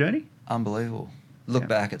 Was it a good journey? Unbelievable. Look Yeah.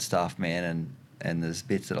 back at stuff, man, and there's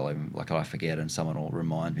bits that I forget, and someone will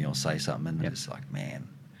remind me or say something, and Yep. it's like, man,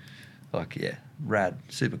 like, yeah, rad,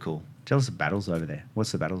 super cool. Tell us the battles over there.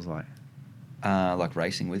 What's the battles like? Like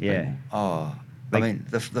racing with Yeah. people. Oh, Like- I mean,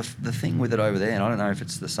 the thing with it over there, and I don't know if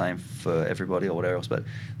it's the same for everybody or whatever else, but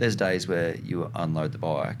there's days where you unload the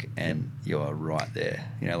bike and you are right there.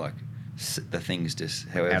 You know, like the thing's just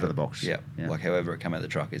however Out of the box. Yeah, Yeah. like however it come out of the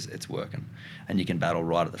truck it's working, and you can battle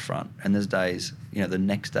right at the front. And there's days, you know, the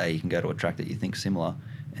next day you can go to a track that you think similar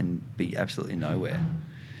and be absolutely nowhere.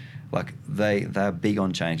 Like they're big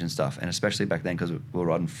on changing stuff, and especially back then because we were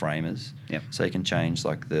riding framers. Yep. So you can change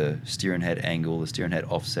like the steering head angle, the steering head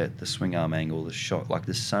offset, the swing arm angle, the shot. Like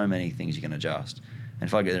there's so many things you can adjust. And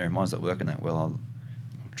if I get there and mine's not working that well, I'll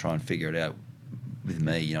try and figure it out with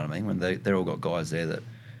me. You know what I mean? When they're all got guys there that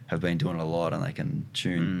have been doing it a lot, and they can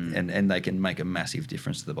tune and they can make a massive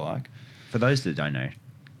difference to the bike. For those that don't know,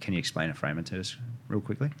 can you explain a framer to us real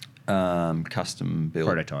quickly? Custom built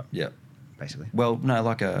Prototype. Yeah. Basically. Well, no,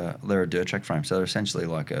 they're a dirt track frame, so they're essentially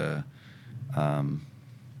like a, I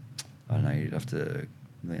don't know, you have to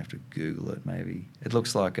Google it maybe. It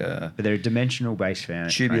looks like a. But they're a dimensional base frame.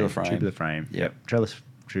 Tubular frame. Tubular frame. Yep. Trellis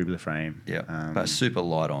tubular frame. Yeah, but super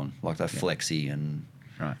light on, like they're flexy and.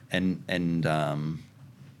 Right. And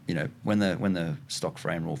you know, when the stock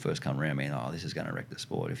frame rule first come around, this is going to wreck the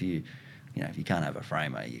sport. If you can't have a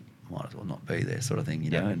framer, you might as well not be there, sort of thing, you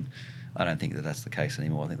know. And I don't think that's the case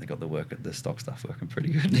anymore. I think they got the stock stuff working pretty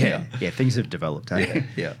good. Yeah, yeah. Things have developed. Eh?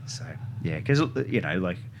 Yeah. So yeah, because you know,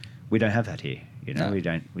 like we don't have that here. You know,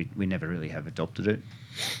 No. we never really have adopted it.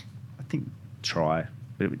 I think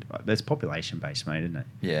but there's population based, mate, isn't it?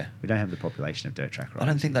 Yeah. We don't have the population of dirt track riders. I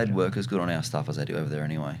don't think they'd work as good on our stuff as they do over there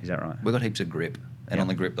anyway. Is that right? We've got heaps of grip, and Yeah. on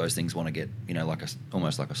the grip, those things want to get, you know, like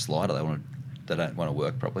almost like a slider. They don't want to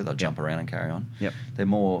work properly. They'll jump around and carry on. Yep. They're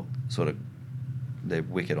more they're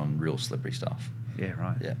wicked on real slippery stuff. Yeah,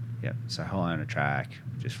 right. Yeah. Yeah. So high on a track,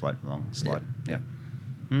 just floating along, slide. Yeah.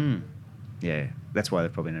 Yeah. That's why they're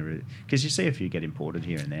probably never really, because you see a few get imported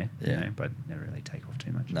here and there, Yeah. you know, but never really take off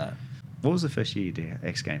too much. No. What was the first year you did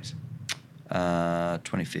X Games?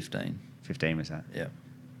 2015. 15 was that? Yeah.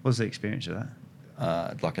 What was the experience of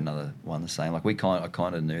that? Like another one the same. Like I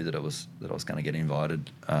kind of knew that I was going to get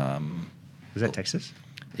invited. Was that Texas?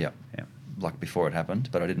 Yeah. Yeah. Like before it happened,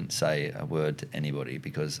 but I didn't say a word to anybody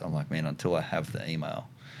because I'm like, man, until I have the email.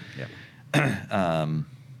 Yeah.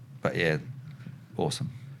 But yeah,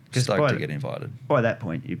 awesome. 'Cause Stoked by to the- get invited. By that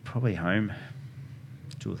point, you're probably home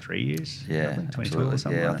 2 or 3 years. Yeah, roughly, 22 absolutely. or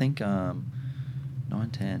something. Yeah, like I think 9,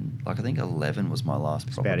 10. Like I think 11 was my last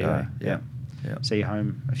It's proper about it, go. yeah. Yeah. So you're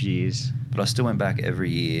home a few years. But I still went back every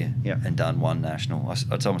year Yeah. and done one national.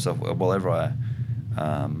 I told myself, whenever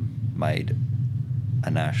I made a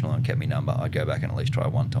national and kept my number, I'd go back and at least try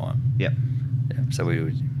one time. Yep. Yeah. So we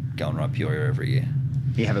would go and ride Peoria every year.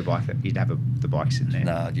 You have a bike you'd have the bike sitting there.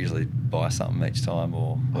 No, I'd usually buy something each time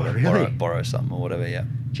or Oh, whatever, really? borrow something or whatever, yeah.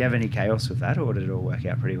 Do you have any chaos with that, or did it all work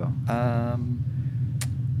out pretty well?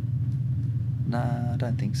 Nah, I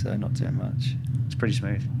don't think so, not too much. It's pretty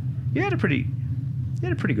smooth. You had a pretty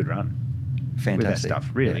good run. Fantastic. With that stuff,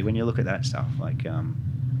 really. Yeah. When you look at that stuff, like,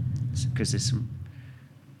 because there's some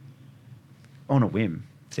on a whim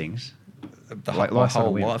things. The Like my life's on a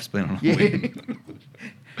whole whim. life's been on a Yeah. whim.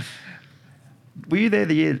 Were you there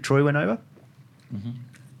the year Troy went over?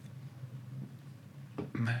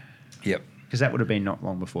 Yep. Because that would have been not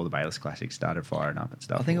long before the Bayless Classic started firing up and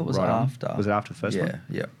stuff. I think it was right on. after. Was it after the first yeah, one?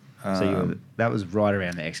 Yeah, So that was right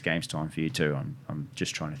around the X Games time for you too. I'm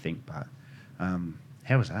just trying to think, but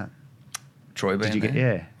how was that? Troy being Did you there? get?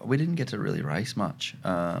 Yeah. We didn't get to really race much.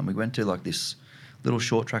 We went to like this little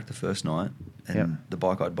short track the first night, and the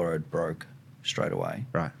bike I'd borrowed broke straight away.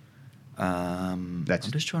 Right. That's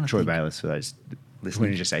I'm just trying to Troy think. Bayliss for those. Listening.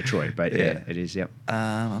 When you just say Troy, but yeah, it is. Yep.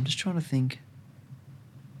 I'm just trying to think,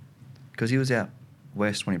 because he was out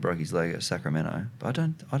west when he broke his leg at Sacramento, but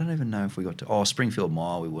I don't even know if we got to Springfield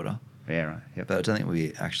Mile. We would have. Yeah. Right. Yep. But I don't think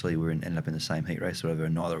we actually ended up in the same heat race or whatever,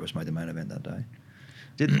 and neither of us made the main event that day.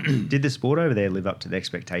 Did the sport over there live up to the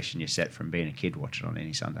expectation you set from being a kid watching on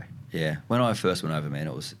any Sunday? Yeah. When I first went over, man,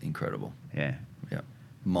 it was incredible. Yeah. Yeah.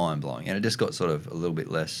 Mind blowing. And it just got sort of a little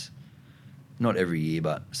bit less, not every year,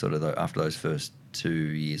 but sort of after those first 2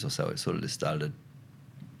 years or so, it sort of just started to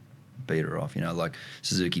beat her off. You know, like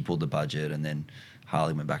Suzuki pulled the budget, and then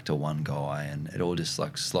Harley went back to one guy, and it all just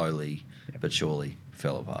like slowly but surely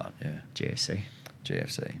fell apart. Yeah. GFC.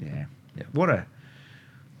 Yeah. Yeah.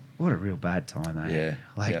 What a real bad time, eh? Yeah.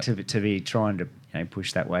 Like to be trying to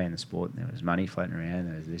push that way in the sport. There was money floating around.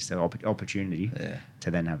 There was this opportunity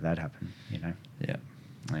to then have that happen. Yeah.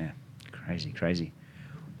 Yeah. Crazy.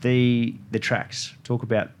 The tracks. Talk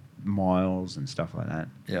about miles and stuff like that.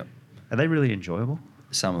 Yeah. Are they really enjoyable?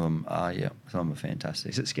 Some of them are, yeah. Some of them are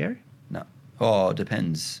fantastic. Is it scary? No. Oh, it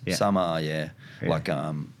depends. Yeah. Some are, yeah. Yeah. Like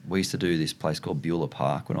we used to do this place called Beulah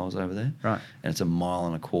Park when I was over there. Right. And it's 1.25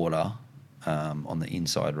 miles on the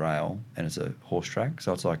inside rail, and it's a horse track.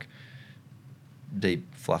 So it's like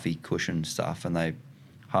deep, fluffy cushion stuff, and they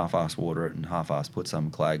half-ass water it and half-ass put some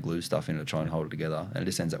clay glue stuff in it to try and hold it together. And it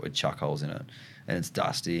just ends up with chuck holes in it. And it's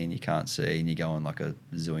dusty and you can't see, and you're going like a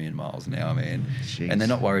zillion miles an hour, man. Jeez. And they're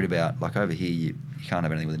not worried about, like over here, you can't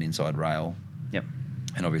have anything with an inside rail. Yep.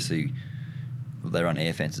 And obviously, they run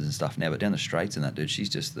air fences and stuff now, but down the straights and that, dude, she's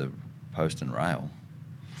just the post and rail.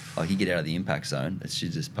 Like, you get out of the impact zone,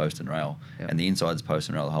 she's just post and rail. Yep. And the inside's post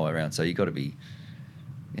and rail the whole way around. So you've got to be,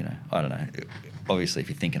 I don't know. Obviously, if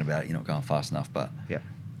you're thinking about it, you're not going fast enough, but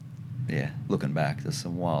yeah, looking back, there's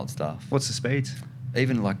some wild stuff. What's the speeds?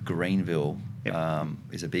 Even like Greenville Yep.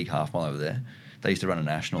 is a big half mile over there. They used to run a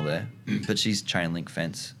national there, but she's chain link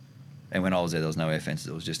fence. And when I was there was no air fences.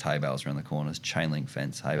 It was just hay bales around the corners, chain link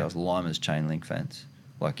fence, hay bales. Lima's chain link fence,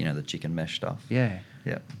 like, the chicken mesh stuff. Yeah.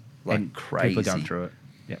 Yeah. Like and crazy. People going through it.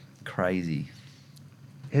 Yeah. Crazy.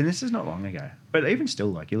 And this is not long ago. But even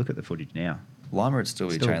still, like, you look at the footage now. Lima would still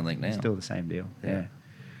be chain link now. Still the same deal. Yeah.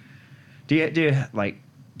 Do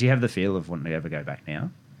you have the feel of wanting to ever go back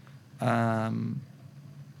now?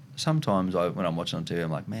 Sometimes when I'm watching on TV,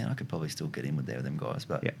 I'm like, man, I could probably still get in with them guys.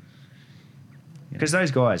 But Yeah. Because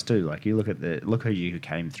those guys too, like, you look who you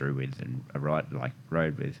came through with and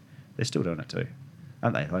rode with, they're still doing it too,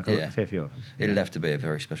 aren't they? Like, a fair few of them. It'd have to be a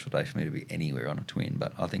very special day for me to be anywhere on a twin,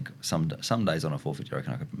 but I think some days on a 450, I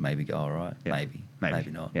reckon I could maybe go all right. Yeah.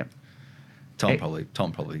 Maybe not. Yep. Tom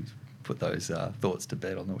probably put those thoughts to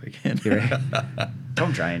bed on the weekend.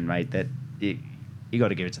 Tom Train, mate, that you got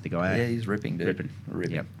to give it to the guy. Yeah, he's ripping, dude.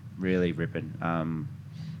 Ripping. Yep. Really ripping.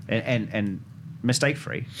 And mistake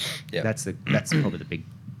free. Yeah. That's probably the big,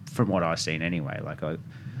 from what I've seen anyway. Like, I've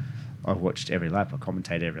watched every lap, I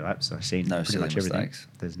commentated every lap, so I've seen No pretty silly much everything. mistakes.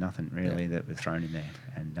 There's nothing really that was thrown in there,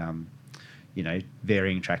 and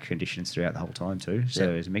varying track conditions throughout the whole time too. So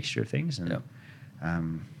there's a mixture of things, and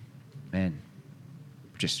man,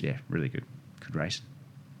 just really good racing.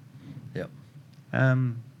 Yep.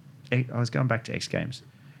 I was going back to X Games.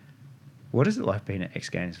 What is it like being an X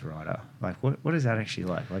Games rider? Like, what is that actually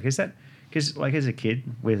like? Like, is that because, like, as a kid,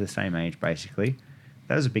 we're the same age basically.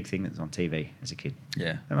 That was a big thing that was on TV as a kid.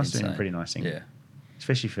 Yeah. That must have been a pretty nice thing. Yeah.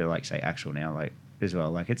 Especially for, like, say, actual now, like, as well.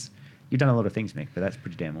 Like, you've done a lot of things, Mick, but that's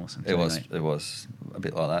pretty damn awesome. It was a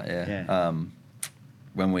bit like that, yeah. Yeah.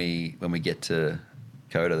 When we get to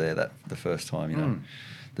Coda there, the first time,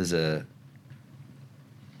 there's a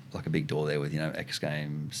big door there with, X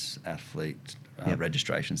Games athlete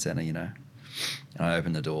registration centre, and I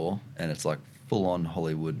open the door and it's like full on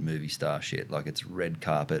Hollywood movie star shit. Like, it's red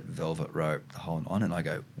carpet, velvet rope, the whole on, and I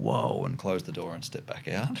go, whoa, and close the door and step back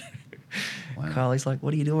out. Wow. Carly's like,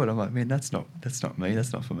 what are you doing? I'm like, man, that's not me.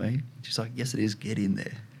 That's not for me. She's like, yes, it is. Get in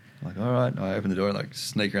there. I'm like, all right. And I opened the door and like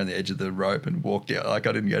sneak around the edge of the rope and walked out. Like,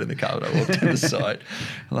 I didn't go to the car, but I walked to the side.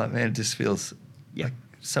 I'm like, man, it just feels like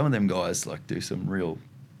some of them guys like do some real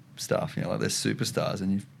stuff. Like, they're superstars,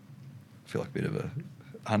 and you feel like a bit of a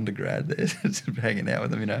undergrad there, just hanging out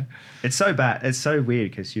with them. It's so bad. It's so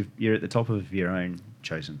weird because you're at the top of your own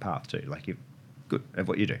chosen path too. Like, you're good at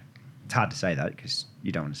what you do. It's hard to say that because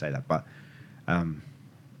you don't want to say that, but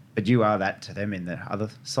you are that to them in the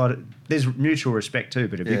other side. There's mutual respect too,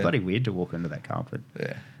 but it'd be bloody weird to walk under that carpet.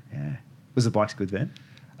 Yeah. Yeah. Was the bikes good then?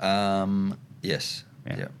 Yes.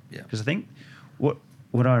 Yeah. Yeah. Because I think what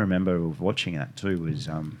I remember of watching that too was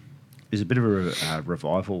there's a bit of a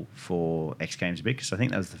revival for X Games a bit, because I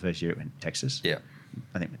think that was the first year it went to Texas. Yeah.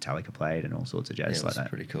 I think Metallica played and all sorts of jazz Yeah, it like was that.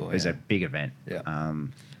 pretty cool, It was yeah. a big event. Yeah.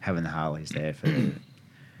 Having the Harleys there for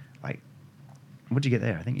like, what'd you get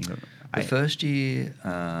there? I think you got The 8. first year,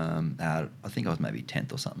 I think I was maybe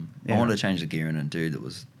 10th or something. Yeah. I wanted to change the gear in, and dude that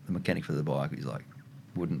was the mechanic for the bike, he's like,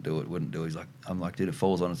 wouldn't do it. He's like, I'm like, dude, it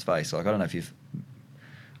falls on its face. Like, I don't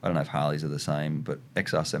know if Harleys are the same, but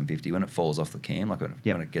XR750, when it falls off the cam, like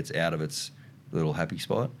when it gets out of its little happy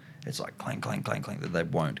spot, it's like clang, clang, clang, clang, that they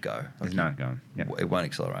won't go. Like, There's no going. Yep. It won't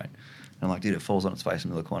accelerate. And I'm like, dude, it falls on its face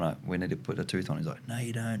in the middle of the corner. We need to put a tooth on. He's like, no,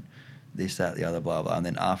 you don't. This, that, the other, blah, blah. And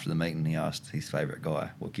then after the meeting, he asked his favourite guy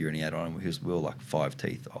what gear he had on him. We were like 5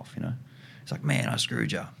 teeth off, you know. He's like, man, I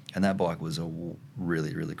screwed you. And that bike was a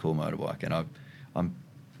really, really cool motorbike. And I'm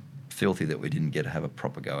filthy that we didn't get to have a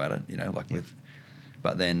proper go at it, you know, like with.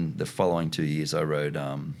 But then the following 2 years, I rode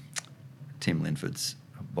Tim Linford's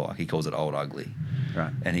bike. He calls it Old Ugly.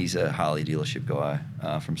 Right. And he's a Harley dealership guy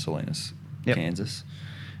from Salinas, Kansas.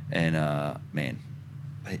 And, man,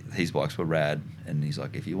 his bikes were rad. And he's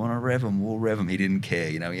like, if you want to rev them, we'll rev them. He didn't care.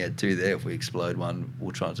 You know, he had 2 there. If we explode one,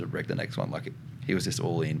 we'll try to wreck the next one. Like, he was just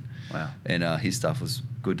all in. Wow. And his stuff was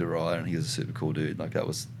good to ride, and he was a super cool dude. Like, that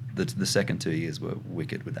was the second 2 years were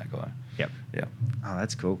wicked with that guy. Yep. Yeah. Oh,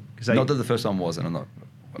 that's cool. Not that the first one wasn't. I'm not.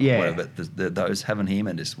 Yeah. Whatever, but those having him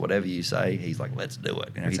and just whatever you say, he's like, let's do it.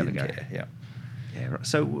 You know, Let's he have a didn't go. care. Yeah. Yeah. Right.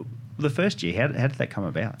 So the first year, how did that come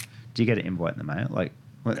about? Did you get an invite in the mail? Like,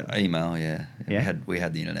 what? Email, yeah. Yeah. We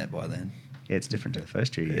had the internet by then. Yeah, it's different to the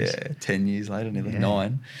first 2 years. Yeah, 10 years later, nearly Yeah.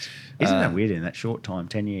 9. Isn't that weird? In that short time,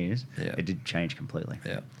 10 years, Yeah. it did change completely.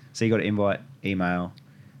 Yeah. So you got an invite, email.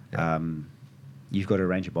 Yeah. You've got to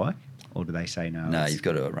arrange a bike, or do they say no? No, you've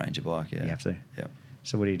got to arrange a bike. Yeah. You have to. Yeah.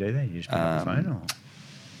 So what do you do there? You just pick up the phone, or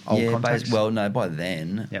old Yeah, contacts? no, by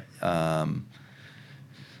then, Yep. I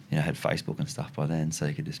had Facebook and stuff by then, so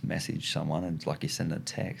you could just message someone and like you send a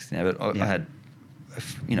text. You know, but I had,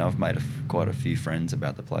 I've made quite a few friends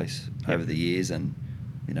about the place over the years, and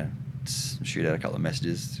shoot out a couple of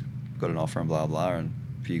messages, got an offer and blah blah, and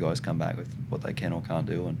a few guys come back with what they can or can't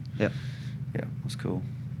do, and yeah, it was cool.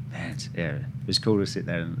 Man, it was cool to sit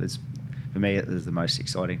there, and for me, it was the most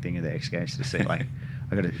exciting thing of the X Games to see. Like,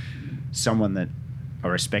 I got someone that I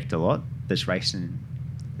respect a lot that's racing.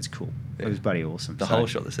 It's cool. Yeah. It was bloody awesome. The whole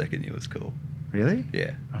shot the second year was cool. Really?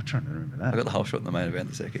 Yeah. I'm trying to remember that. I got the whole shot in the main event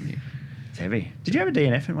the second year. It's heavy. Did you have a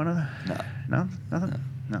DNF in one of the? No. No? Nothing?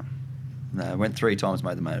 No. No, I went 3 times,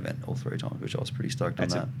 made the main event all 3 times, which I was pretty stoked on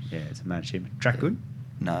that. It's a mad achievement. Track good?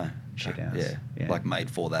 No. Shit house. Yeah. Like made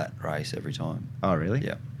for that race every time. Oh, really?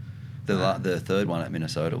 Yeah. The third one at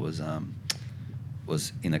Minnesota was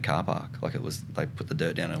in a car park. Like, it was, they put the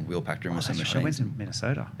dirt down and wheel packed in with some machines. I went to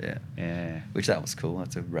Minnesota. Yeah. Yeah. Which that was cool.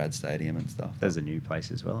 That's a rad stadium and stuff. There's a new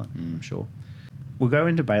place as well, I'm sure. We'll go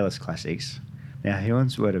into Bayless Classics. Now, he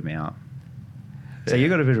wants word of mouth. So you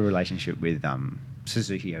got a bit of a relationship with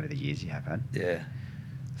Suzuki over the years you have had. Yeah.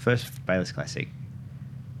 First Bayless Classic,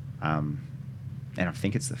 and I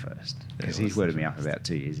think it's the first, because he's worded me up about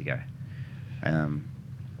 2 years ago.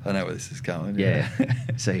 I know where this is going. Yeah.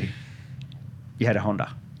 So you had a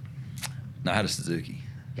Honda. No, I had a Suzuki.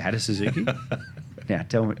 You had a Suzuki? Now,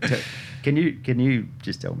 tell me, can you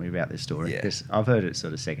just tell me about this story? Yeah. Because I've heard it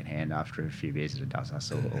sort of secondhand after a few beers at a Does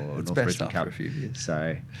Us or It's North best Brisbane after Cup. a few beers.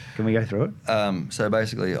 So can we go through it? So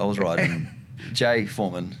basically, I was riding Jay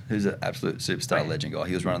Foreman, who's an absolute superstar legend guy.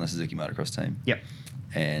 He was running the Suzuki motocross team. Yep.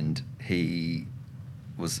 And he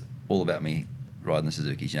was all about me riding the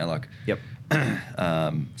Suzukis, like. Yep.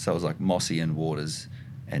 So it was like Mossy and Waters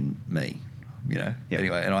and me, Yep.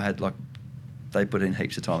 Anyway, and I had they put in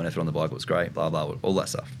heaps of time and effort on the bike. It was great, blah, blah, all that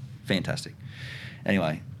stuff. Fantastic.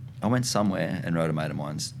 Anyway, I went somewhere and rode a mate of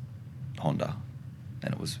mine's Honda,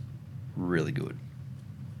 and it was really good.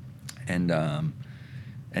 And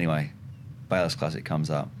anyway, Bayless Classic comes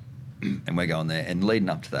up, and we're going there. And leading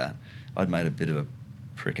up to that, I'd made a bit of a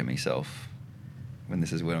prick of myself. When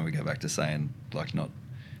we go back to saying, like, not.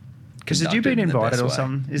 Because had you been invited or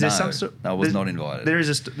something? Is there some sort? No, I was not invited.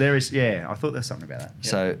 There is. Yeah, I thought there's something about that. Yep.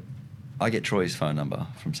 So I get Troy's phone number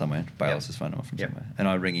from somewhere, Bayless's phone number from Yep. somewhere, and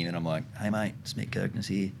I ring him and I'm like, "Hey mate, it's Mick Kirkness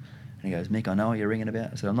here," and he goes, "Mick, I know what you're ringing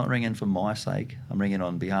about." I said, "I'm not ringing for my sake. I'm ringing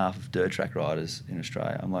on behalf of dirt track riders in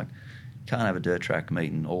Australia." I'm like, "Can't have a dirt track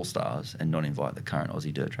meeting all stars and not invite the current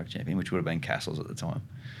Aussie dirt track champion," which would have been Castles at the time.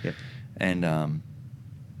 Yep. And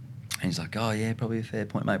And he's like, oh, yeah, probably a fair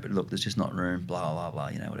point, mate. But look, there's just not room, blah, blah, blah,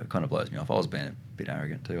 you know, whatever. Kind of blows me off. I was being a bit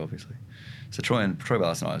arrogant too, obviously. So Troy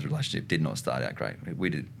Ballas and I's relationship did not start out great.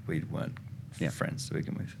 We weren't friends to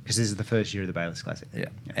begin with. Because this is the first year of the Bayless Classic. Yeah.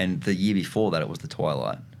 And the year before that, it was the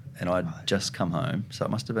Twilight. And I'd just come home. So it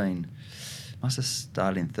must have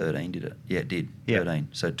started in 13, did it? Yeah, it did. 13.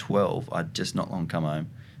 So 12, I'd just not long come home.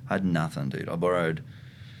 I had nothing, dude. I borrowed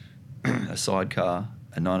a sidecar,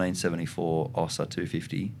 a 1974 Aussie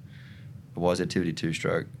 250, a YZ250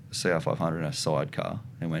 two-stroke, a CR500 and a sidecar,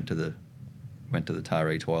 and went to the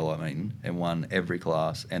Taree Twilight meeting and won every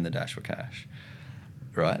class and the dash for cash.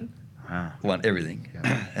 Right? Wow. Won everything.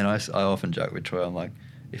 Yeah. And I often joke with Troy, I'm like,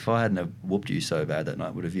 if I hadn't have whooped you so bad that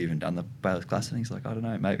night, would have you even done the Bayless Classic? And he's like, I don't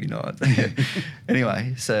know, maybe not.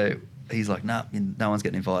 Anyway, so he's like, nah, no one's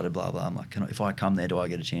getting invited, blah, blah. I'm like, if I come there, do I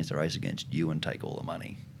get a chance to race against you and take all the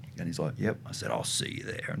money? And he's like, yep. I said, I'll see you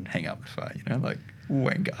there, and hang up the phone, you know, like,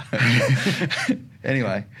 wanker.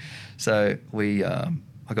 Anyway, so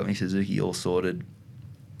I got my Suzuki all sorted.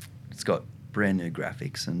 It's got brand new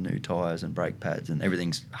graphics and new tyres and brake pads and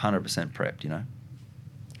everything's 100% prepped, you know.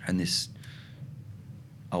 And this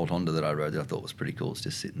old Honda that I rode that I thought was pretty cool is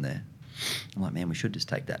just sitting there. I'm like, man, we should just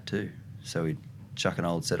take that too. So we'd chuck an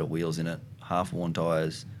old set of wheels in it, half-worn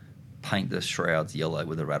tyres, paint the shrouds yellow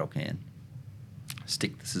with a rattle can,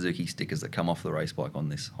 stick the Suzuki stickers that come off the race bike on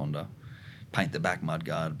this Honda, paint the back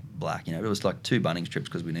mudguard black. You know, it was like 2 Bunnings trips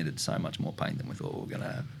because we needed so much more paint than we thought we were going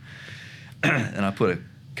to have. And I put a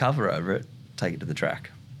cover over it, take it to the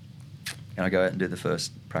track. And I go out and do the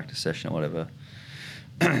first practice session or whatever.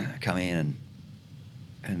 I come in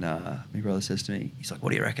and my brother says to me, he's like,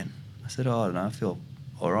 what do you reckon? I said, oh, I don't know, I feel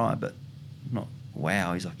all right, but not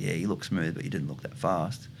wow. He's like, yeah, you look smooth, but you didn't look that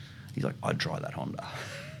fast. He's like, I'd try that Honda.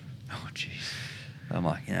 Oh, jeez. I'm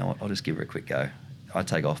like, you know what, I'll just give her a quick go. I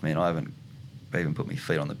take off, man. I haven't even put my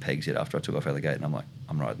feet on the pegs yet after I took off out of the gate, and I'm like,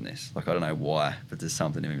 I'm riding this. Like, I don't know why, but there's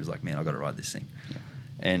something in me was like, man, I've got to ride this thing. Yeah.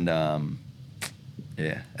 And,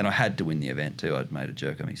 yeah, and I had to win the event too. I'd made a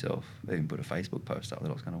jerk of myself. I even put a Facebook post up that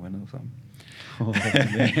I was going to win or something. Oh,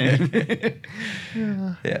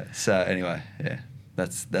 man. Yeah, so anyway, yeah,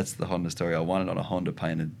 that's the Honda story. I won it on a Honda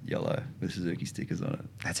painted yellow with Suzuki stickers on it.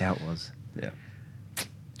 That's how it was. Yeah.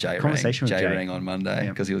 Jay rang on Monday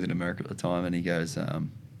because he was in America at the time, and he goes,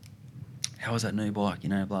 how was that new bike, you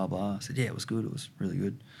know, blah, blah. I said, yeah, it was good. It was really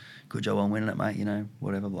good. Good job on winning it, mate, you know,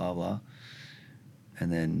 whatever, blah, blah.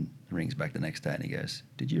 And then rings back the next day and he goes,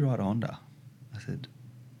 did you ride a Honda? I said,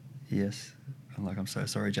 yes. I'm like, I'm so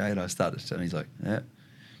sorry, Jay. And I started to, and he's like, yeah,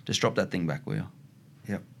 just drop that thing back, will you?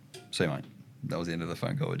 Yep. See you, mate. That was the end of the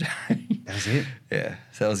phone call with Jay. That was it? Yeah.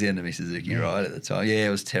 So that was the end of my Suzuki ride at the time. Yeah, it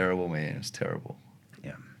was terrible, man. It was terrible.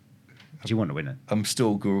 Yeah. Did you want to win it? I'm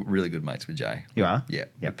still really good mates with Jay. You are? Yeah.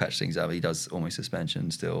 Yep. We patch things up. He does all my suspension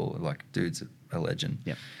still. Like, dude's a legend.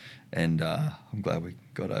 Yep. And I'm glad we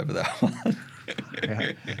got over that one.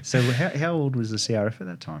 So how old was the CRF at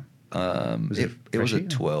that time? It was at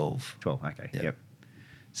 12. 12, okay. Yep.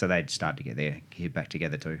 So they'd start to get back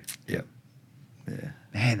together too. Yep. Yeah.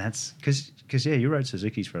 Man, that's because you rode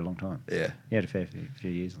Suzukis for a long time. Yeah. You had a fair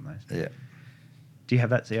few years on those. Yeah. Do you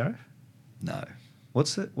have that CRF? No.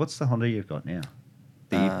 What's the Honda you've got now?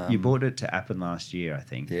 You bought it to Appen last year, I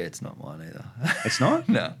think. Yeah, it's not mine either. It's not?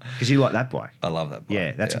 No. Because you like that bike. I love that bike.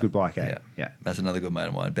 Yeah, that's a good bike, eh? Yeah. That's another good mate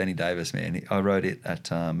of mine, Benny Davis, man. I rode it at,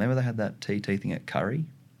 remember they had that TT thing at Curry?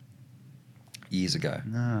 Years ago.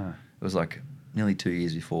 No. It was like nearly 2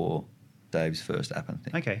 years before Dave's first Appen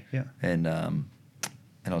thing. Okay, yeah. And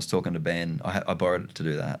I was talking to Ben. I borrowed it to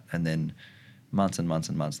do that. And then months and months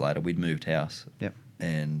and months later, we'd moved house. Yep.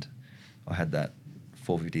 And I had that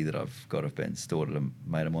 450 that I've got of Ben stored at a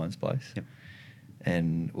mate of mine's place. Yep.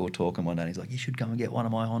 And we were talking one day and he's like, you should come and get one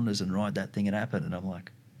of my Hondas and ride that thing at Appen. And I'm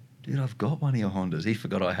like, dude, I've got one of your Hondas. He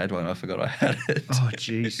forgot I had one. I forgot I had it. Oh,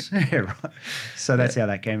 jeez. Yeah, right. So that's how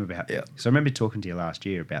that came about. Yeah. So I remember talking to you last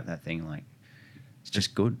year about that thing, like, it's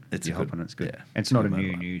just good. It's you a hop good, on it's good. Yeah, and it's not a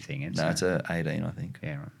new thing. No, it's a 18, I think.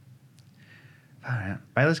 Yeah, right. Far out.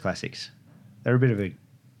 Bayless Classics. They're a bit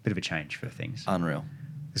of a change for things. Unreal.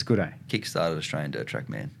 It's good, eh? Kick-started Australian dirt track,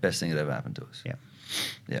 man. Best thing that ever happened to us. Yeah.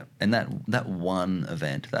 Yeah. And that one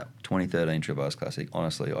event, that 2013 Trip Bayless Classic,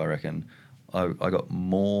 honestly, I reckon I got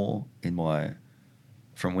more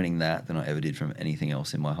from winning that than I ever did from anything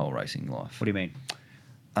else in my whole racing life. What do you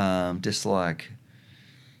mean? Just like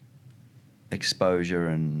exposure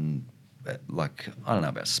and like, I don't know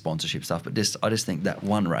about sponsorship stuff, but I just think that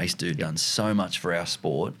one race, dude, done so much for our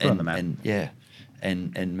sport. Put on the map. And yeah.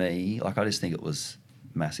 And me, like, I just think it was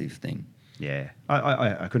massive thing. Yeah.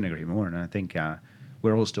 I couldn't agree more. And I think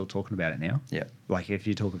we're all still talking about it now. Yeah. Like if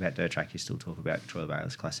you talk about dirt track, you still talk about Troy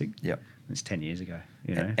Bayliss Classic. Yep. It's 10 years ago,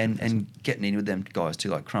 you know. And getting in with them guys too,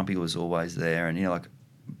 like Crumpy was always there, and, you know, like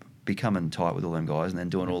becoming tight with all them guys and then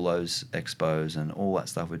doing all those expos and all that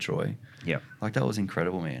stuff with Troy. Yeah. Like that was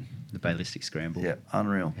incredible, man. The Baylistic Scramble. Yeah,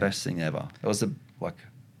 unreal. Yeah. Best thing ever. It was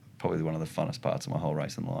probably one of the funnest parts of my whole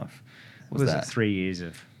racing life. Was it that 3 years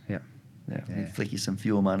of, Yeah. Yeah. He'd flick you some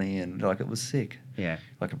fuel money, and like it was sick. yeah.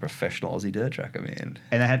 Like a professional Aussie dirt tracker, man.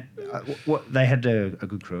 And they had, they had a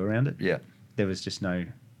good crew around it. Yeah. There was just no,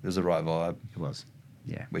 It was the right vibe, it was.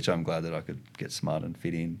 Yeah. which I'm glad that I could get smart and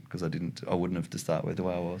fit in, because I wouldn't have to start with the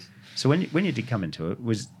way I was. So when you did come into it,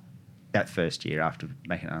 was that first year after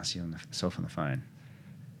making an ask yourself on the phone,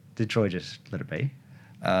 did Troy just let it be?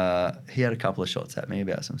 He had a couple of shots at me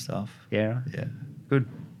about some stuff. Yeah. Yeah. Good.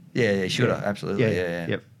 Yeah, he should have. Yeah. Absolutely. Yeah.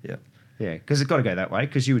 Yeah. Yep. Yeah, because it's got to go that way,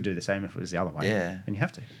 because you would do the same if it was the other way. Yeah. And you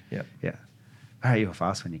have to. Yeah. Yeah. Oh, you were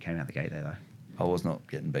fast when you came out the gate there, though. I was not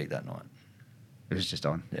getting beat that night. It was just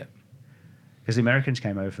on. Yeah. Because the Americans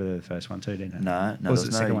came over for the first one too, didn't they? No, Or was it there was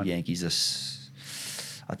the second no one? Yankees.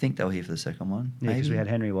 I think they were here for the second one. Yeah, because maybe. we had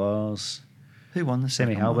Henry Wiles, Who won the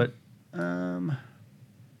Sammy second one? Halbert.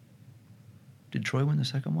 Did Troy win the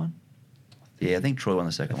second one? Yeah, I think Troy won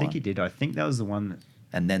the second I one. think he did. I think that was the one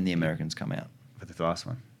And then the Americans come out. for the last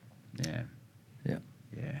one. Yeah. Yeah.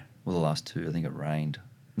 Yeah. Well, the last two, I think it rained.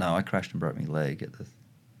 No, I crashed and broke my leg at the.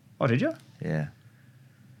 Oh, did you? Yeah.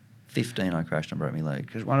 15, I crashed and broke my leg.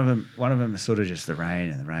 Because one of them was sort of just the rain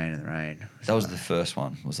and the rain and the rain. That was the first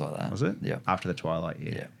one. Was like that. Was it? Yeah. After the twilight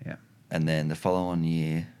year. Yeah. Yeah. And then the following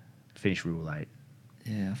year, Finished Rule 8.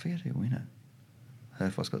 yeah, I forget who won it.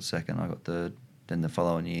 Herfoss got second. I got third. Then the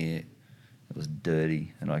following year, it was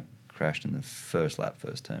dirty, and I crashed in the first lap,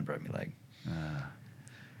 first turn, broke my leg.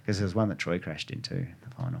 Because there was one that Troy crashed into, the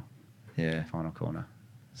final. Yeah. Final corner.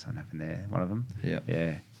 Something happened there. One of them. Yeah.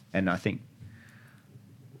 Yeah. And I think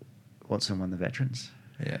Watson won the veterans.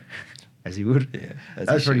 Yeah. As he would. Yeah.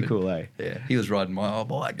 That was pretty cool, eh? Yeah. He was riding my old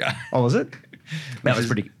bike. Oh, was it? That was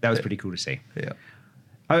Yeah. pretty cool to see. Yeah.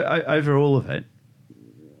 Over all of it,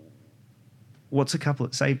 what's a couple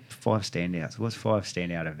of, say, 5 standouts? What's 5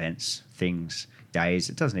 standout events, things, days?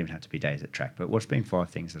 It doesn't even have to be days at track, but what's been 5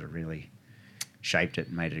 things that have really shaped it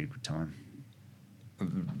and made it a good time?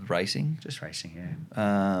 Racing? Just racing,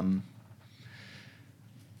 yeah.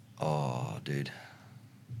 Oh, dude.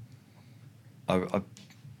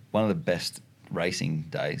 One of the best racing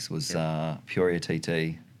days was Peoria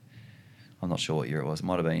TT. I'm not sure what year it was. It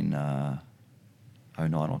might have been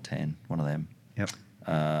 09 or 10, one of them. Yep.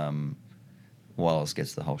 Wiles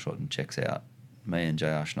gets the whole shot and checks out. Me and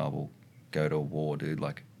JR Schnabel go to a war, dude,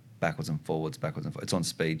 like backwards and forwards. It's on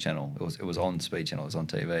Speed Channel. It was on Speed Channel. It was on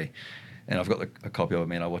TV. And I've got a copy of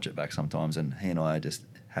it, and I watch it back sometimes, and he and I just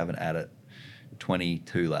have an at it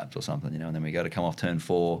 22 laps or something, you know, and then we go to come off turn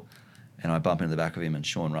 4, and I bump into the back of him, and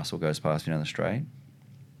Sean Russell goes past me down the straight,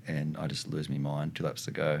 and I just lose my mind. 2 laps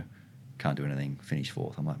to go, can't do anything, finish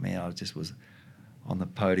 4th. I'm like, man, I just was on the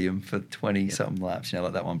podium for 20-something laps, you know,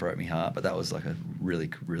 like that one broke me heart, but that was like a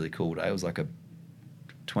really, really cool day. It was like a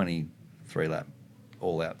 23-lap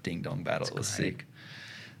all-out ding-dong battle. It was sick.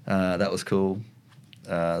 That was cool.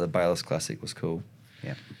 The Bayliss Classic was cool.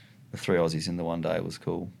 Yeah. The 3 Aussies in the one day was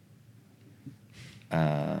cool.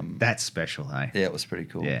 That's special, eh? Yeah, it was pretty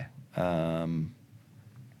cool. Yeah.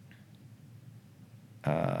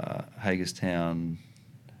 Hagerstown,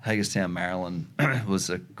 Maryland was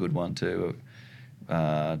a good one too.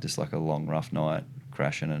 Just like a long, rough night,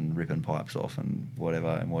 crashing and ripping pipes off and whatever,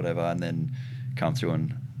 and then come through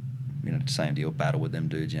and, you know, same deal, battle with them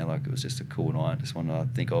dudes. You know, like it was just a cool night. Just one I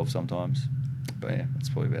think of sometimes. But yeah, that's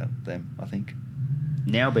probably about them, I think.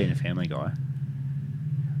 Now being a family guy,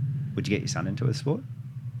 would you get your son into a sport?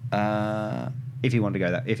 If he wanted to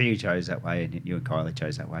go if he chose that way, and you and Kylie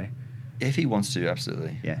chose that way. If he wants to,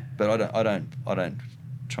 absolutely. Yeah. But I don't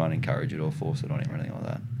try and encourage it or force it on him or anything like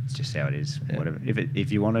that. It's just how it is. Yeah. Whatever.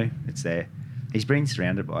 If you want to, it's there. He's been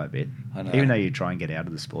surrounded by a bit. I know. Even though you try and get out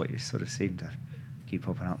of the sport, you sort of seem to keep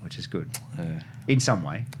popping up, which is good. In some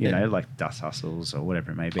way, you Yeah. know, like dust hustles or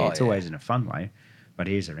whatever it may be. Oh, It's yeah. always in a fun way, but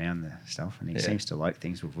he is around the stuff, and he Yeah. seems to like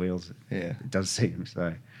things with wheels. Yeah. It does seem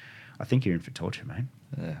so. I think you're in for torture, mate.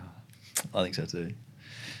 Yeah, I think so too.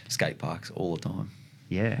 Skate parks all the time.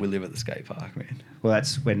 Yeah. We live at the skate park, man. Well,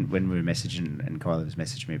 that's when we were messaging, and Kylie was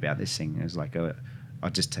messaging me about this thing. It was like, I'll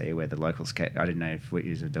just tell you where the local skate. I didn't know what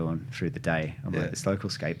you were doing through the day. I'm Yeah. like, this local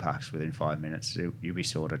skate park's within 5 minutes. You'll be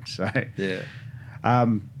sorted. So, Yeah.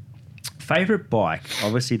 Favorite bike?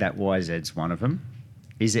 Obviously, that YZ's one of them.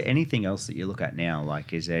 Is there anything else that you look at now?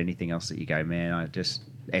 Like, is there anything else that you go, man? I just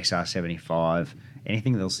XR75,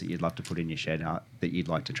 Anything else that you'd love to put in your shed that you'd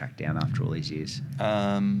like to track down after all these years?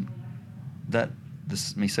 Me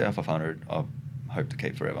CR500, I hope to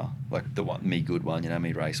keep forever. Like the one, me good one,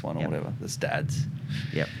 me race one or whatever. That's Dad's.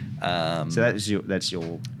 Yep. So that's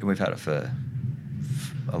your. We've had it for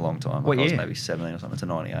a long time. What I was year? maybe 17 or something. It's a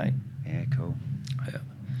 98. Yeah, cool. Yeah.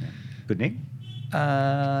 Good nick?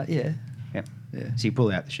 Yeah. Yep. Yeah. So you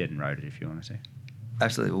pull out the shed and rode it if you want to.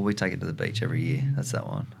 Absolutely. Well, we take it to the beach every year. That's that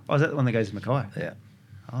one. Oh, is that the one that goes to Mackay? Yeah.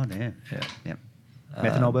 Oh, damn. Yeah. Yep.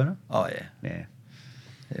 Methanol burner? Oh, yeah. Yeah.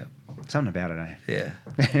 Yeah. Something about it, eh?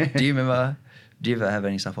 Yeah. Do you ever have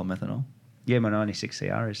any stuff on methanol? Yeah, my 96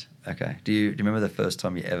 CR is. Okay. Do you remember the first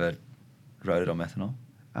time you ever rode it on methanol?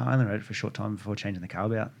 I only rode it for a short time before changing the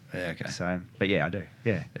carb out. Yeah, okay. So, but yeah, I do.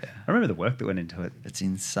 Yeah. Yeah. I remember the work that went into it. It's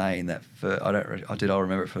insane that I'll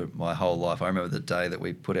remember it for my whole life. I remember the day that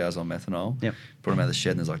we put ours on methanol. Yep. Put them out of the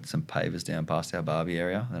shed and there's like some pavers down past our Barbie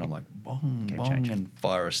area. And I'm like, bong, Game bong, changer. and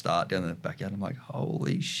fire a start down the backyard. I'm like,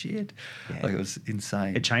 holy shit. Yeah. Like it was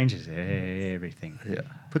insane. It changes everything. Yeah.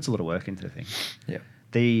 Puts a lot of work into the thing. Yeah.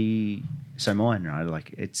 So mine, right?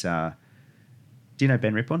 Like it's. Do you know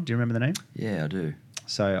Ben Rippon? Do you remember the name? Yeah, I do.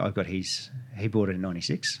 So I've got his. He bought it in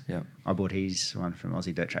 '96. Yeah. I bought his one from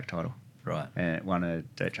Aussie Dirt Track title. Right. And it won a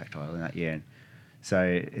dirt track title in that year. And so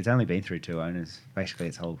it's only been through 2 owners basically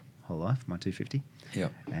its whole life. My 250. Yeah.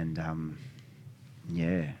 And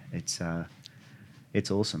yeah, it's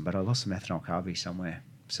awesome. But I lost the methanol carby somewhere,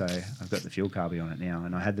 so I've got the fuel carby on it now,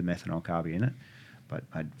 and I had the methanol carby in it, but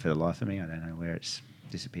for the life of me, I don't know where it's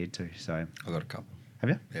disappeared to. So I got a couple. have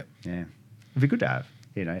you? Yep. Yeah, it'd be good to have,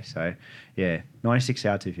 So yeah, 96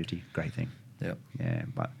 hour 250, great thing. Yep. Yeah,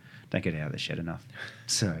 but don't get out of the shed enough.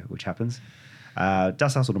 So which happens.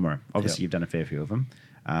 Dust hustle tomorrow. Obviously, you've done a fair few of them.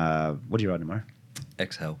 What do you ride tomorrow?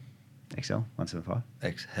 XL. XL 175.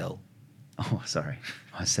 XL. Oh, sorry,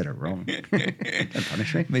 I said it wrong. Don't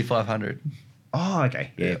punish me. Me 500. Oh,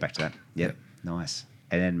 okay. Yeah, Yep. back to that. Yep. Yep. Nice.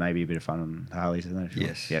 And then maybe a bit of fun on Harleys, isn't it?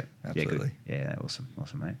 Yes, Yep. absolutely. Yeah, good. Yeah,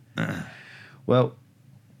 awesome, mate. Well,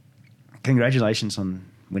 congratulations on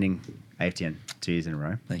winning AFTN 2 years in a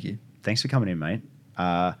row. Thank you. Thanks for coming in, mate.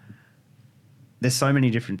 There's so many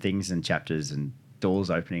different things and chapters and doors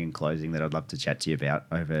opening and closing that I'd love to chat to you about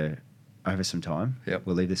over some time. Yep.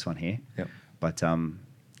 We'll leave this one here. Yep. But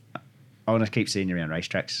I want to keep seeing you around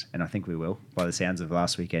racetracks, and I think we will. By the sounds of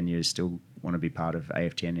last weekend, you still want to be part of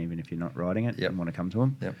AFTN, even if you're not riding it. Yep. And want to come to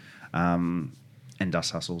them. Yep. And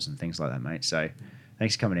dust hustles and things like that, mate. So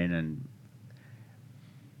thanks for coming in.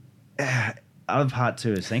 And other part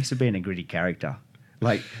too is thanks for being a gritty character.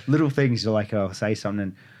 Like little things, like I'll say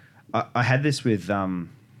something. I had this with.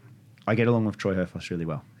 I get along with Troy Herfoss really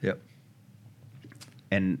well. Yep.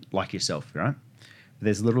 And like yourself, right?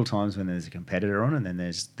 There's little times when there's a competitor on, and then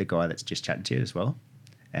there's the guy that's just chatting to you as well.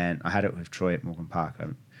 And I had it with Troy at Morgan Park. I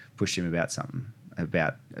pushed him about something,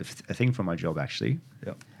 about a thing from my job, actually.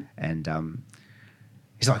 Yep. And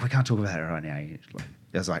he's like, we can't talk about it right now. I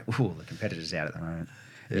was like, ooh, the competitor's out at the moment.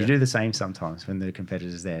 Yeah. You do the same sometimes when the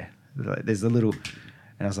competitor's there. There's a little...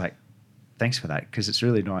 And I was like, thanks for that, because it's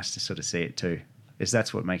really nice to sort of see it too. Because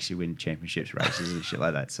that's what makes you win championships, races and shit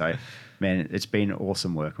like that. So, man, it's been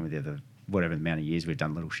awesome working with you. Whatever the amount of years we've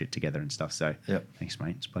done little shit together and stuff. So, Yep. Thanks,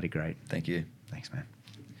 mate. It's bloody great. Thank you. Thanks, man.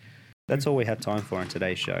 That's all we have time for on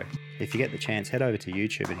today's show. If you get the chance, head over to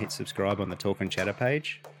YouTube and hit subscribe on the Talk and Chatter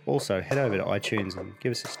page. Also, head over to iTunes and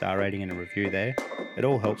give us a star rating and a review there. It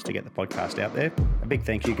all helps to get the podcast out there. A big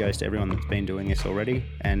thank you goes to everyone that's been doing this already,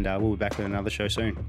 and we'll be back with another show soon.